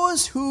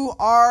those who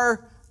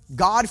are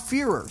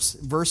God-fearers,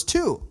 verse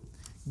 2,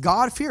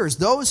 God-fearers,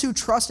 those who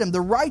trust him,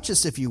 the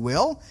righteous, if you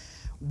will,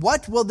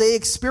 what will they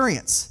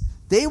experience?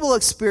 They will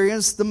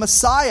experience the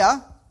Messiah,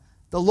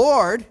 the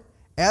Lord,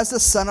 as the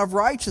Son of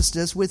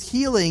Righteousness with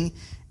healing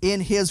in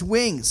his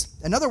wings.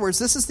 In other words,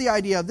 this is the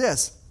idea of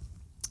this.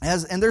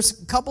 And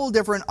there's a couple of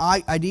different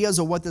ideas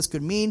of what this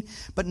could mean,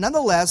 but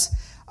nonetheless,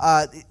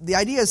 the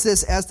idea is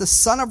this: as the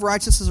Son of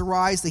Righteousness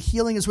arise, the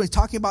healing is when he's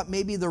talking about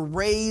maybe the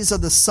rays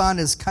of the sun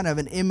is kind of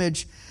an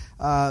image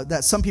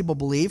that some people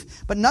believe.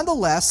 But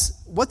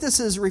nonetheless, what this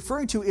is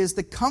referring to is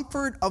the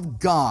comfort of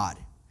God,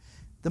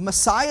 the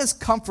Messiah's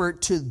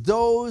comfort to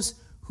those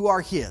who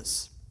are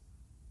his.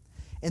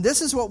 And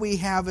this is what we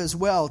have as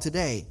well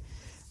today,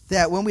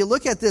 that when we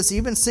look at this,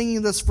 even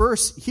singing this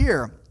verse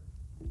here,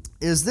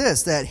 is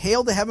this, that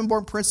hail the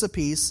heaven-born Prince of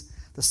Peace,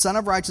 the Son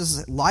of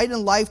Righteousness, light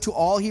and life to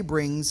all he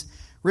brings,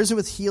 risen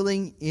with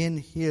healing in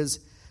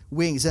his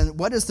wings. And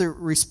what is the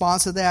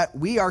response to that?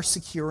 We are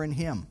secure in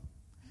him.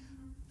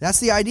 That's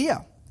the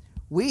idea.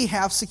 We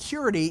have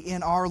security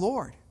in our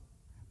Lord.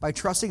 By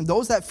trusting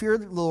those that fear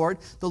the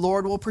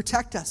Lord will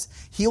protect us.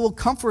 He will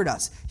comfort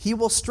us. He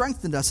will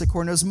strengthen us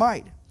according to his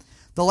might.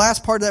 The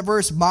last part of that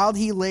verse, mild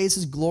he lays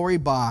his glory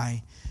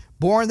by,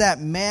 born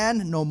that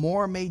man no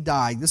more may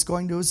die. This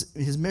going to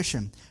his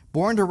mission.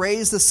 Born to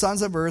raise the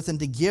sons of earth and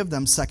to give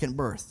them second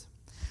birth.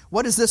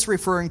 What is this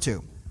referring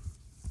to?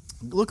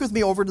 Look with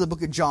me over to the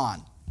book of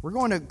John. We're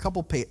going to a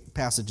couple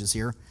passages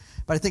here,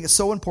 but I think it's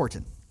so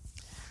important.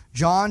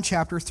 John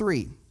chapter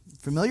 3.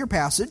 Familiar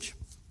passage,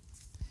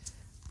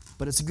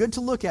 but it's good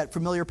to look at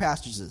familiar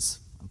passages.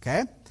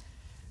 Okay?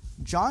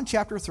 John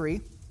chapter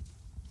 3.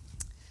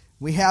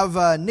 We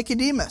have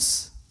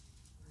Nicodemus,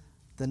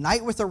 the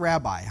night with the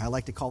rabbi. I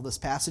like to call this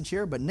passage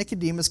here, but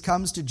Nicodemus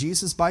comes to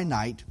Jesus by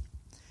night.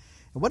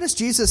 And what does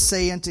Jesus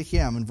say unto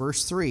him in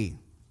verse 3?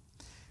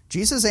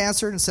 Jesus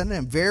answered and said to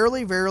him,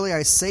 Verily, verily,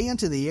 I say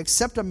unto thee,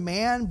 except a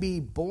man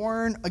be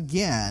born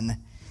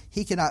again,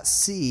 he cannot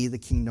see the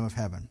kingdom of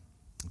heaven.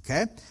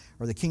 Okay?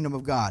 Or the kingdom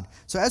of God.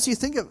 So as you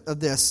think of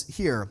this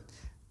here,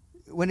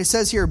 when it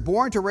says here,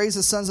 born to raise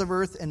the sons of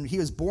earth, and he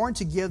was born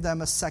to give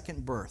them a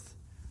second birth.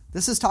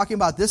 This is talking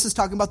about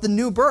the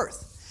new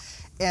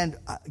birth. And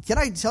can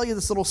I tell you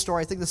this little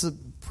story? I think this is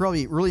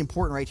probably really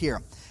important right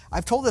here.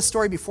 I've told this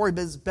story before,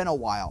 but it's been a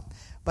while.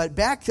 But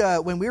back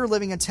when we were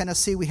living in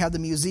Tennessee, we had the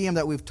museum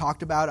that we've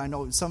talked about. I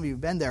know some of you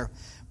have been there.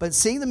 But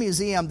seeing the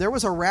museum, there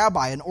was a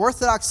rabbi, an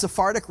Orthodox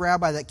Sephardic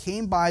rabbi that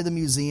came by the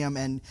museum,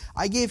 and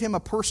I gave him a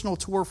personal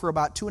tour for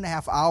about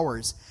 2.5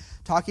 hours,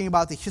 talking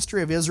about the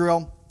history of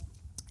Israel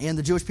and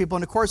the Jewish people,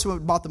 and of course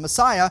about the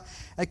Messiah.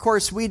 And of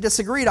course, we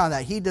disagreed on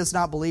that. He does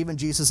not believe in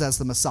Jesus as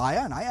the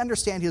Messiah, and I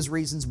understand his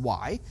reasons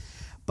why.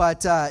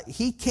 But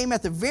he came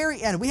at the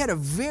very end. We had a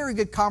very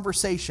good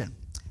conversation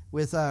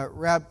with the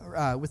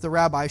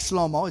rabbi,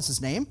 Shlomo is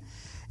his name.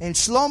 And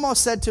Shlomo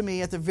said to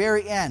me at the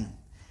very end,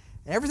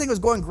 and everything was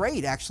going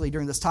great, actually,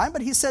 during this time.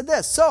 But he said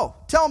this, so,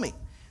 tell me,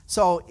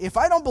 so if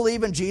I don't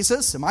believe in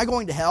Jesus, am I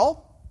going to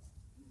hell?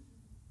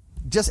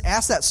 Just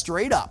ask that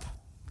straight up.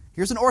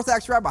 Here's an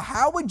Orthodox rabbi.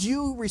 How would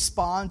you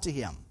respond to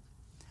him?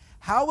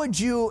 How would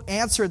you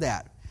answer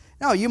that?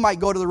 Now, you might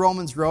go to the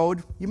Romans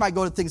road. You might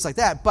go to things like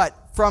that.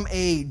 But from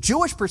a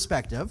Jewish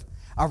perspective,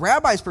 a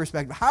rabbi's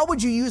perspective, how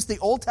would you use the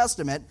Old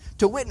Testament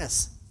to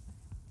witness?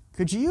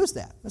 Could you use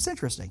that? That's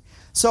interesting.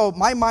 So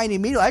my mind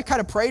immediately, I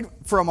kind of prayed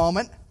for a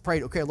moment.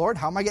 Prayed, okay, Lord,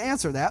 how am I going to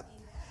answer that?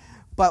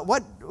 But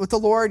what the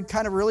Lord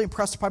kind of really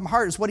impressed upon my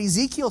heart is what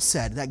Ezekiel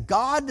said, that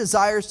God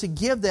desires to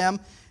give them,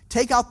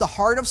 take out the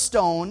heart of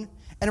stone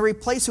and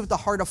replace it with the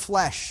heart of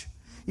flesh.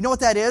 You know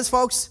what that is,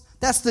 folks?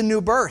 That's the new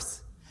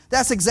birth.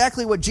 That's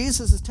exactly what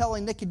Jesus is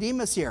telling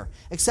Nicodemus here.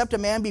 Except a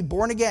man be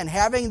born again,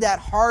 having that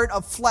heart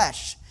of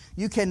flesh,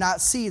 you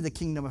cannot see the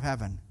kingdom of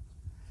heaven.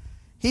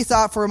 He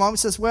thought for a moment,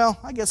 says, well,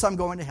 I guess I'm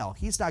going to hell.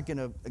 He's not going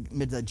to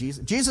admit that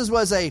Jesus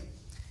was a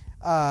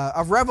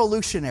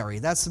revolutionary.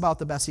 That's about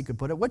the best he could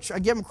put it, which I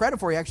give him credit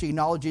for. He actually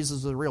acknowledged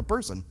Jesus as a real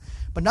person.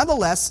 But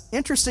nonetheless,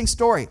 interesting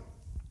story.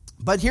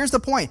 But here's the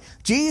point.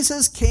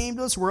 Jesus came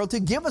to this world to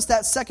give us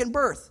that second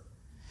birth.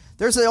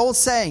 There's an old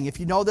saying. If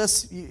you know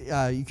this,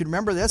 you can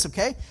remember this,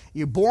 okay?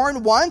 You're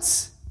born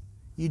once,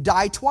 you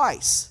die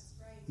twice.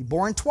 You're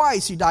born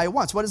twice, you die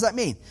once. What does that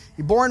mean?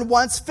 You're born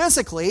once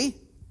physically.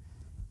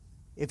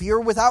 If you're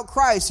without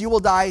Christ, you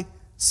will die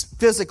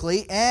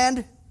physically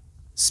and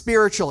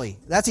spiritually.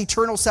 That's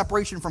eternal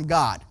separation from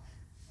God.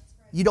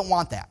 You don't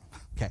want that.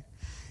 Okay.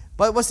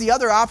 But what's the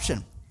other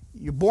option?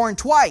 You're born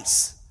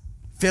twice.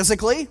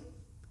 Physically.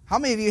 How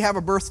many of you have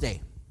a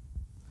birthday?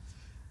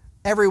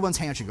 Everyone's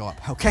hand should go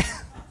up, okay?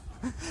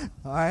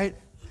 All right.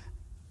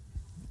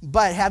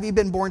 But have you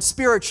been born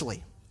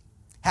spiritually?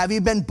 Have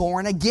you been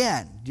born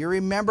again? Do you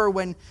remember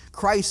when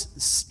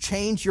Christ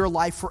changed your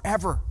life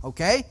forever?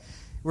 Okay?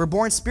 We're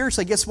born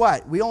spiritually. Guess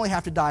what? We only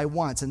have to die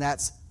once, and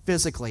that's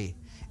physically.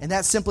 And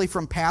that's simply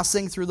from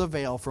passing through the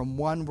veil from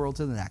one world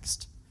to the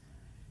next.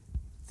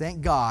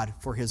 Thank God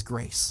for his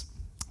grace.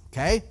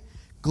 Okay?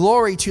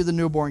 Glory to the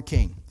newborn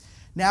King.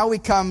 Now we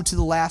come to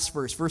the last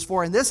verse, verse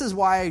 4. And this is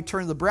why I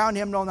turned to the brown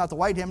hymnal, not the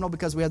white hymnal,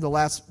 because we had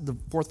the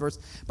fourth verse.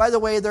 By the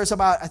way, there's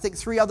about, I think,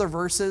 3 other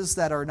verses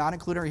that are not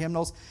included in our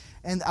hymnals.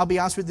 And I'll be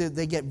honest with you,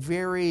 they get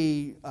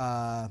very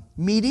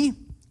meaty,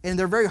 and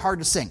they're very hard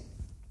to sing.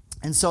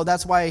 And so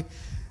that's why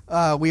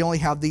we only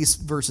have these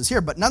verses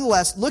here. But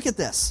nonetheless, look at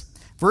this.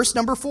 Verse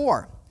number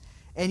 4.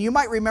 And you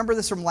might remember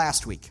this from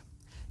last week.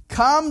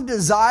 Come,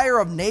 desire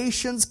of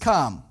nations,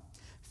 come.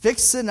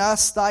 Fix in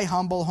us thy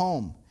humble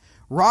home.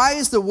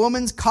 Rise the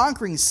woman's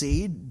conquering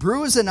seed.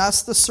 Bruise in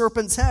us the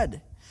serpent's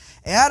head.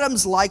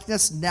 Adam's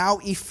likeness now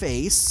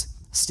efface.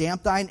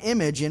 Stamp thine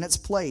image in its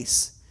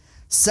place.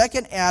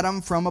 Second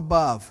Adam from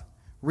above.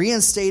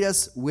 Reinstate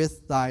us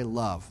with thy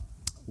love.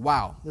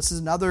 Wow, this is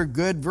another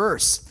good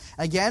verse.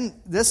 Again,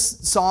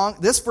 this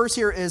verse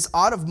here is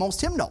out of most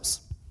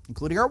hymnals,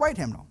 including our white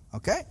hymnal.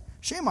 Okay?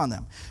 Shame on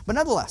them. But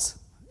nonetheless,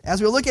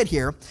 as we look at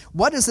here,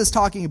 what is this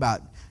talking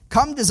about?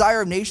 Come,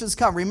 desire of nations,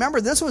 come.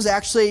 Remember, this was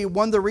actually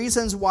one of the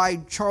reasons why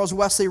Charles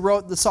Wesley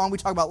wrote the song we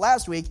talked about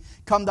last week,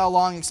 Come Thou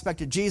Long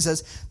Expected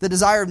Jesus. The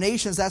desire of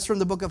nations, that's from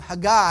the book of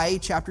Haggai,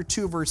 chapter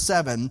 2, verse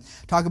 7.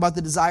 Talk about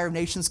the desire of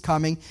nations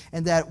coming,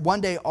 and that one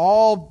day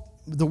all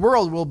the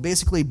world will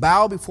basically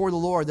bow before the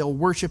Lord. They'll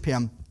worship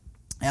him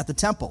at the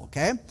temple,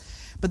 okay?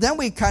 But then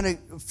we kind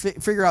of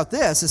figure out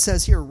this. It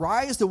says here,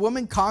 rise the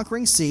woman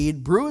conquering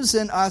seed, bruise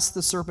in us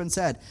the serpent's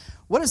head.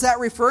 What is that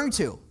referring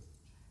to?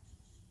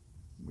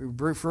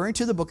 We're referring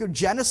to the book of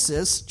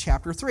Genesis,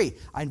 chapter 3.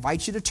 I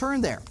invite you to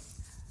turn there.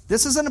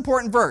 This is an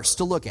important verse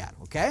to look at,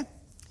 okay?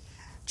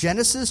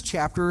 Genesis,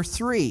 chapter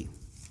 3.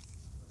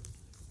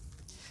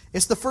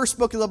 It's the first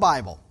book of the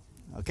Bible,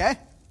 okay?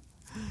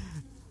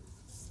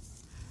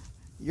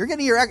 You're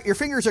getting your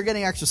fingers are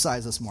getting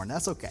exercise this morning.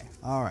 That's okay.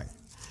 All right.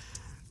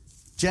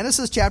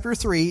 Genesis, chapter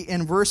 3,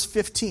 in verse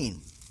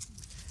 15.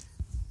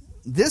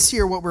 This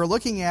here, what we're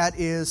looking at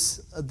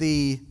is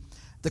the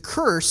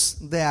curse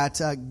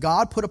that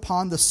God put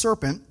upon the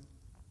serpent,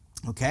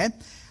 okay,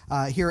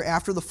 here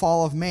after the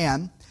fall of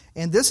man.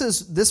 And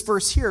this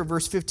verse here,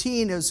 verse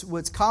 15, is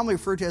what's commonly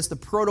referred to as the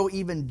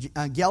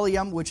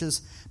proto-evangelium, which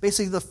is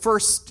basically the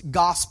first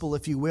gospel,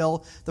 if you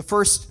will, the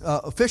first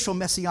official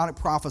messianic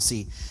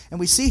prophecy. And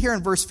we see here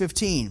in verse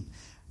 15,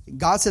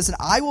 God says, and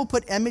I will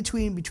put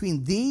enmity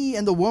between thee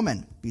and the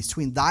woman,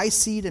 between thy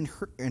seed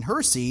and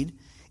her seed.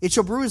 It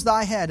shall bruise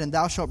thy head, and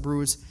thou shalt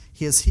bruise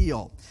his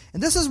heel.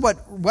 And this is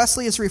what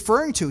Wesley is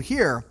referring to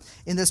here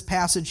in this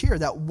passage here,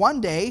 that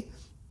one day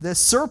the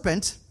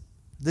serpent,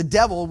 the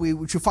devil,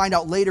 which we find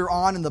out later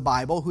on in the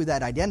Bible who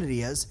that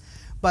identity is,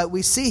 but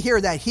we see here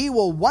that he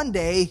will one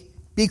day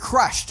be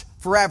crushed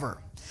forever.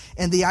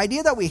 And the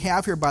idea that we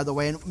have here, by the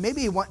way, and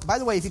maybe, by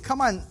the way, if you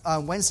come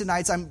on Wednesday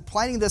nights, I'm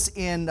planning this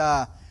in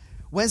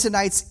Wednesday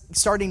nights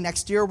starting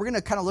next year. We're going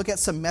to kind of look at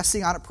some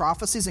messianic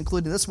prophecies,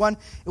 including this one.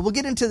 And we'll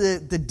get into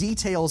the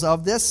details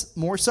of this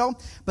more so.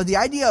 But the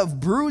idea of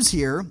bruise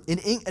here,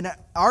 in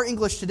our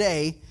English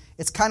today,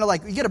 it's kind of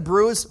like you get a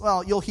bruise,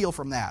 well, you'll heal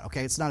from that,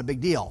 okay? It's not a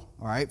big deal,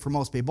 all right, for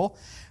most people.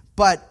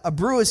 But a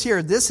bruise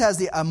here, this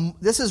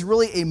is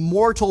really a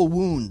mortal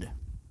wound.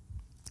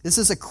 This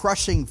is a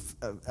crushing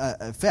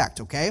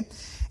effect, okay?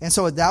 And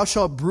so thou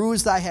shalt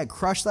bruise thy head,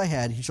 crush thy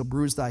head, he shall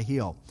bruise thy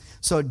heel.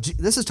 So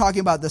this is talking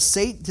about the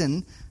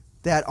Satan,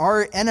 that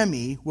our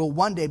enemy will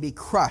one day be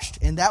crushed.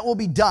 And that will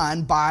be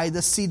done by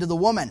the seed of the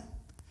woman.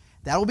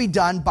 That will be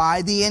done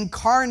by the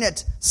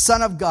incarnate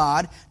Son of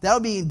God. That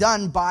will be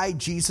done by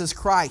Jesus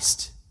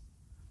Christ.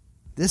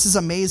 This is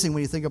amazing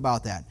when you think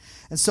about that.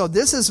 And so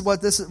this is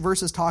what this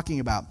verse is talking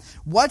about.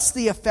 What's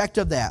the effect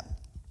of that?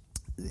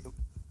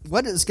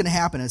 What is going to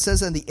happen? It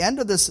says in the end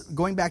of this,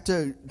 going back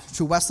to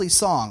Wesley's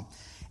song,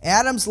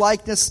 Adam's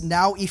likeness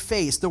now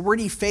effaced. The word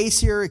efface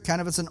here,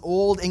 it's an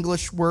old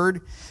English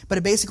word, but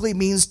it basically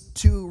means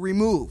to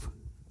remove.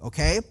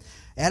 Okay?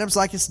 Adam's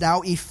likeness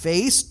now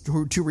effaced,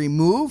 to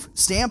remove.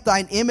 Stamp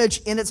thine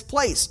image in its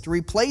place. To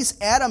replace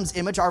Adam's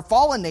image, our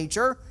fallen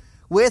nature,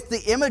 with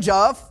the image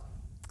of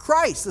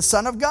Christ, the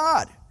Son of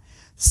God.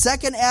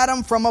 Second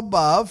Adam from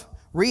above,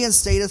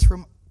 reinstate us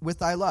with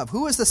thy love.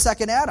 Who is the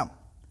second Adam?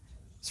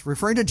 It's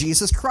referring to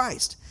Jesus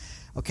Christ.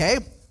 Okay?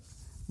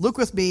 Look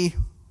with me,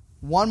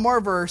 one more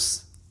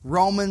verse,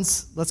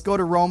 let's go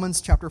to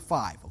Romans chapter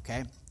 5,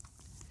 okay?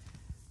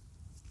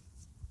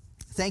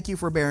 Thank you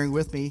for bearing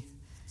with me.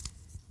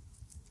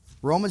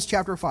 Romans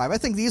chapter 5. I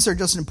think these are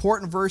just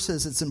important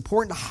verses. It's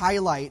important to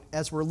highlight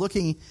as we're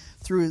looking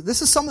through.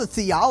 This is some of the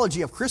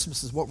theology of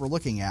Christmas is what we're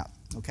looking at,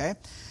 okay?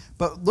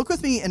 But look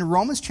with me in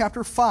Romans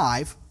chapter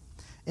 5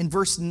 in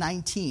verse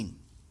 19.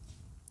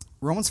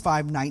 Romans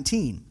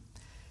 5:19.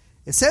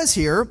 It says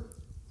here,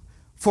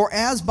 for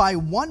as by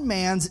one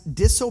man's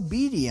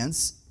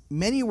disobedience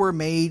many were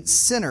made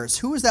sinners.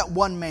 Who is that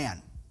one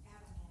man?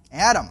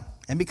 Adam.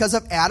 And because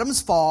of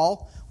Adam's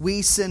fall,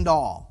 we sinned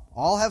all.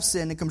 All have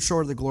sinned and come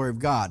short of the glory of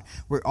God.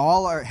 We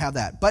all have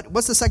that. But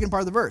what's the second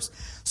part of the verse?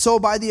 So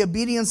by the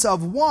obedience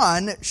of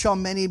one shall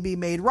many be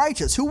made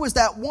righteous. Who was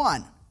that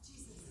one?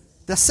 Jesus.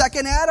 The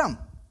second Adam.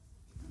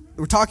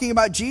 We're talking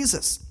about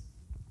Jesus.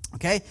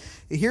 Okay?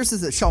 Here's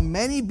this, shall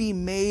many be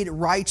made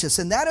righteous.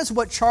 And that is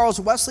what Charles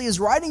Wesley is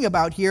writing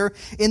about here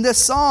in this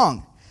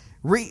song.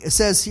 It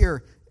says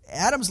here,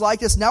 Adam's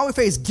likeness now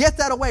effaced. Get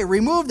that away.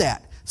 Remove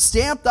that.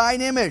 Stamp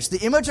thine image, the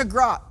image of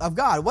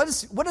God. What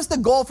is the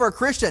goal for a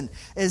Christian?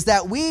 Is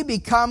that we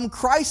become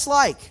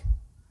Christ-like.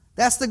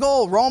 That's the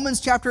goal. Romans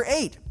chapter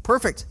 8.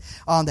 Perfect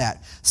on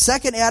that.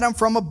 Second Adam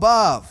from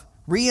above.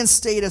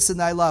 Reinstate us in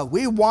thy love.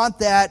 We want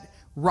that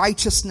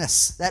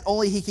righteousness that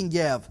only he can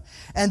give.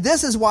 And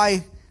this is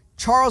why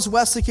Charles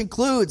Wesley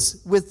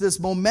concludes with this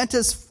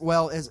momentous,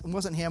 well, it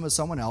wasn't him, it was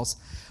someone else.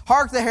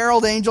 Hark the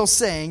herald angels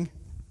sing,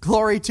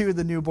 glory to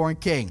the newborn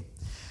king.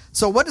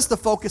 So what is the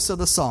focus of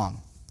the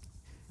song?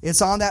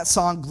 It's on that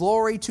song,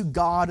 glory to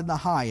God in the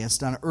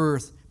highest, on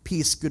earth,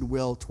 peace,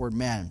 goodwill toward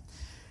men.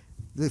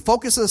 The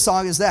focus of the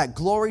song is that,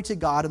 glory to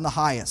God in the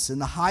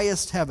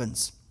highest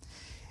heavens.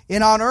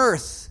 And on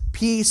earth,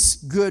 peace,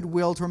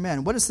 goodwill toward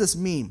men. What does this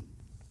mean?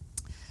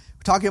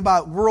 We're talking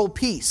about world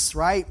peace,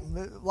 right?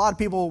 A lot of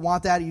people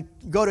want that. You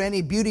go to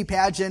any beauty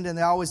pageant and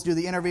they always do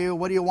the interview.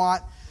 What do you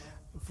want?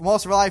 For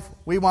most of our life,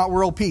 we want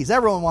world peace.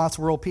 Everyone wants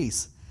world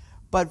peace.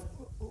 But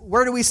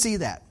where do we see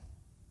that?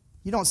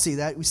 You don't see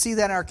that. We see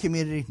that in our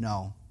community?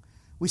 No.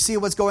 We see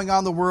what's going on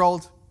in the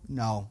world?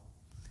 No.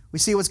 We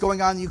see what's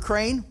going on in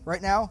Ukraine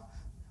right now?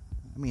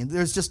 I mean,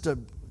 there's just a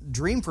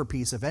dream for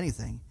peace, if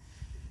anything.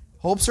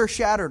 Hopes are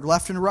shattered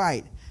left and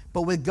right.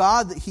 But with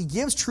God, he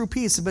gives true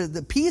peace. But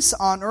the peace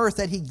on earth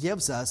that he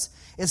gives us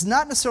is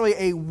not necessarily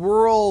a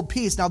world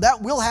peace. Now,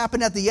 that will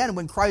happen at the end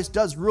when Christ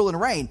does rule and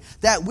reign.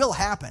 That will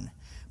happen.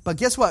 But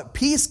guess what?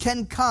 Peace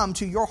can come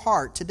to your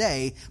heart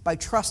today by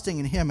trusting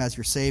in him as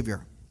your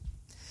Savior.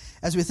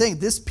 As we think,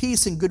 this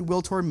peace and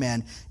goodwill toward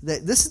men,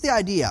 this is the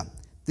idea.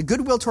 The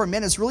goodwill toward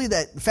men is really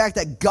the fact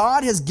that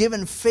God has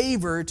given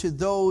favor to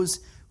those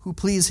who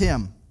please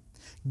him.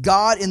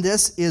 God in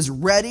this is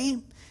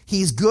ready,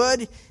 he's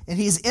good, and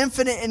he's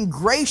infinite and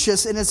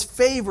gracious in his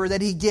favor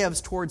that he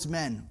gives towards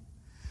men.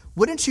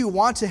 Wouldn't you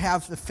want to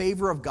have the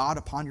favor of God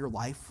upon your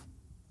life?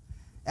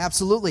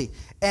 Absolutely.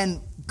 And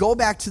go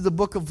back to the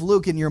book of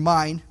Luke in your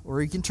mind, or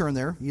you can turn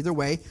there, either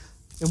way.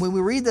 And when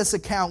we read this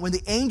account, when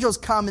the angels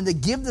come and they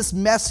give this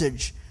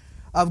message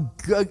of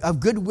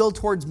goodwill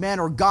towards men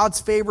or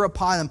God's favor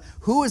upon them,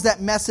 who is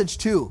that message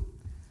to?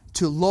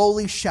 To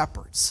lowly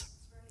shepherds.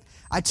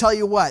 I tell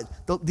you what,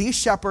 these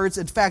shepherds,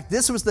 in fact,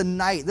 this was the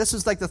night. This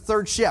was like the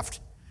third shift,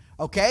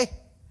 okay?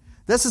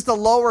 This is the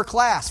lower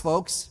class,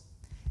 folks.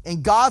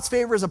 And God's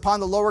favor is upon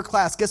the lower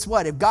class. Guess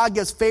what? If God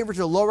gives favor to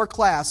the lower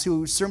class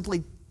who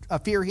simply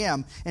fear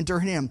him and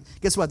turn him,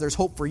 guess what? There's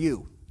hope for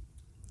you.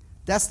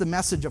 That's the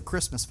message of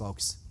Christmas,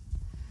 folks.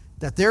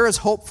 That there is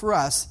hope for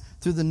us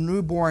through the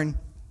newborn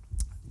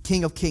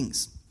King of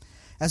Kings.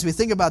 As we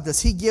think about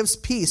this, he gives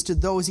peace to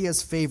those he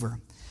has favor.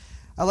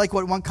 I like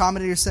what one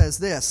commentator says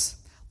this: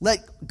 let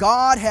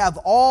God have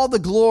all the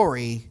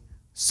glory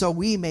so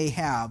we may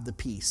have the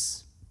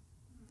peace.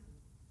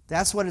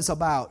 That's what it's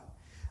about.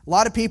 A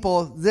lot of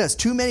people,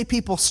 too many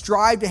people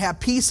strive to have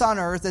peace on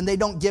earth and they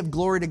don't give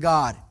glory to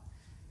God.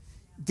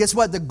 Guess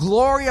what? The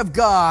glory of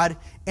God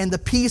and the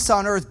peace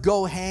on earth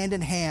go hand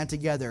in hand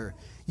together.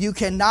 You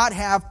cannot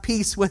have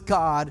peace with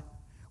God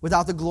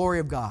without the glory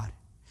of God.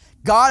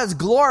 God is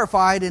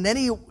glorified in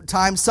any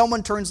time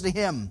someone turns to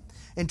him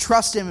and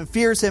trusts him and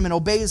fears him and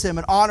obeys him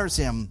and honors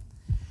him.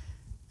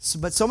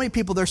 But so many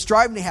people, they're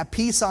striving to have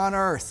peace on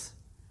earth,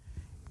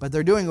 but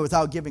they're doing it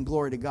without giving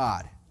glory to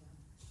God.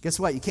 Guess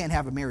what? You can't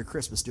have a Merry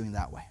Christmas doing it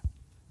that way.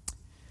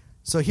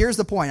 So here's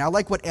the point. I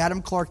like what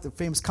Adam Clark, the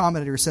famous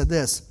commentator, said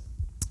this: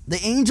 the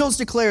angels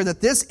declare that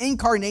this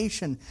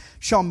incarnation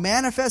shall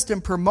manifest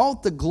and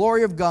promote the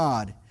glory of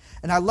God.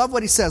 And I love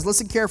what he says.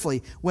 Listen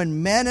carefully.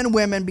 When men and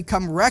women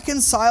become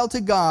reconciled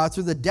to God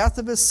through the death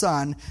of his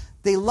Son,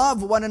 they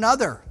love one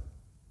another.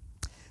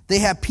 They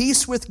have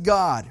peace with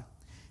God,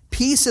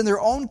 peace in their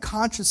own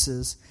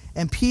consciences,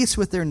 and peace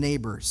with their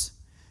neighbors.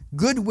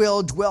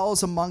 Goodwill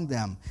dwells among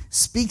them,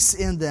 speaks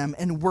in them,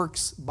 and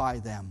works by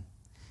them.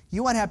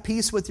 You want to have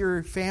peace with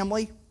your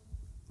family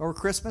over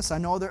Christmas? I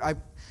know that I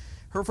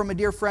heard from a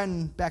dear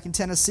friend back in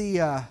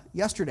Tennessee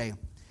yesterday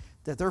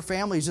that their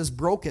family is just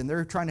broken.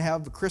 They're trying to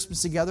have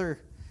Christmas together.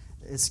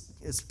 It's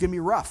going to be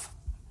rough.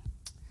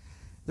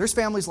 There's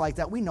families like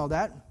that. We know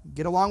that.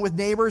 Get along with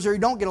neighbors or you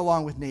don't get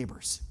along with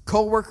neighbors.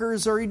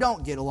 Co-workers or you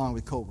don't get along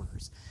with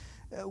co-workers.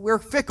 We're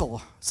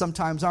fickle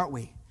sometimes, aren't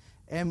we?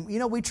 And,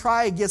 we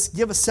try to just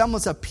give a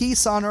semblance of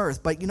peace on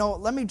earth. But,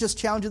 let me just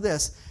challenge you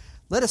this.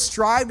 Let us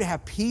strive to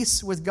have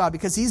peace with God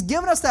because he's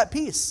given us that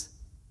peace.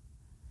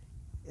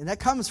 And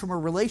that comes from a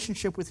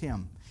relationship with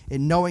him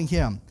and knowing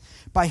him.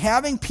 By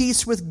having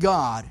peace with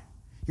God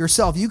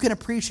yourself, you can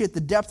appreciate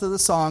the depth of the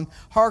song,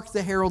 Hark,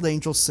 the Herald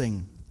Angels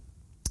Sing.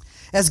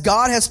 As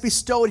God has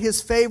bestowed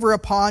his favor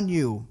upon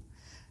you,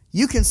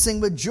 you can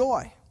sing with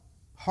joy.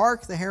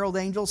 Hark, the Herald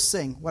Angels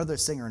Sing, whether they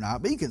sing or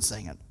not, but you can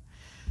sing it.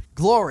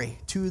 Glory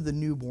to the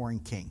newborn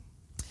King.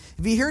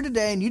 If you're here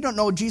today and you don't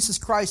know Jesus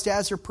Christ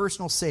as your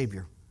personal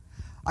Savior,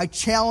 I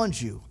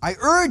challenge you, I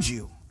urge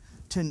you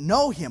to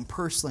know him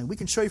personally. We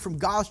can show you from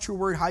God's true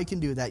word how you can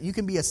do that. You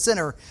can be a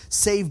sinner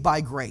saved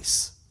by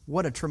grace.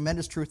 What a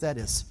tremendous truth that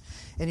is.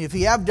 And if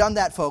you have done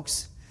that,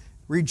 folks,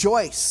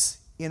 rejoice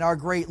in our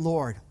great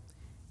Lord.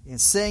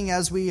 And sing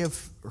as we have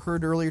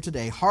heard earlier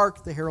today,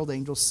 Hark, the Herald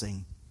Angels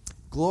Sing.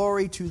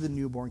 Glory to the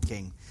newborn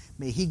King.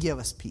 May he give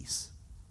us peace.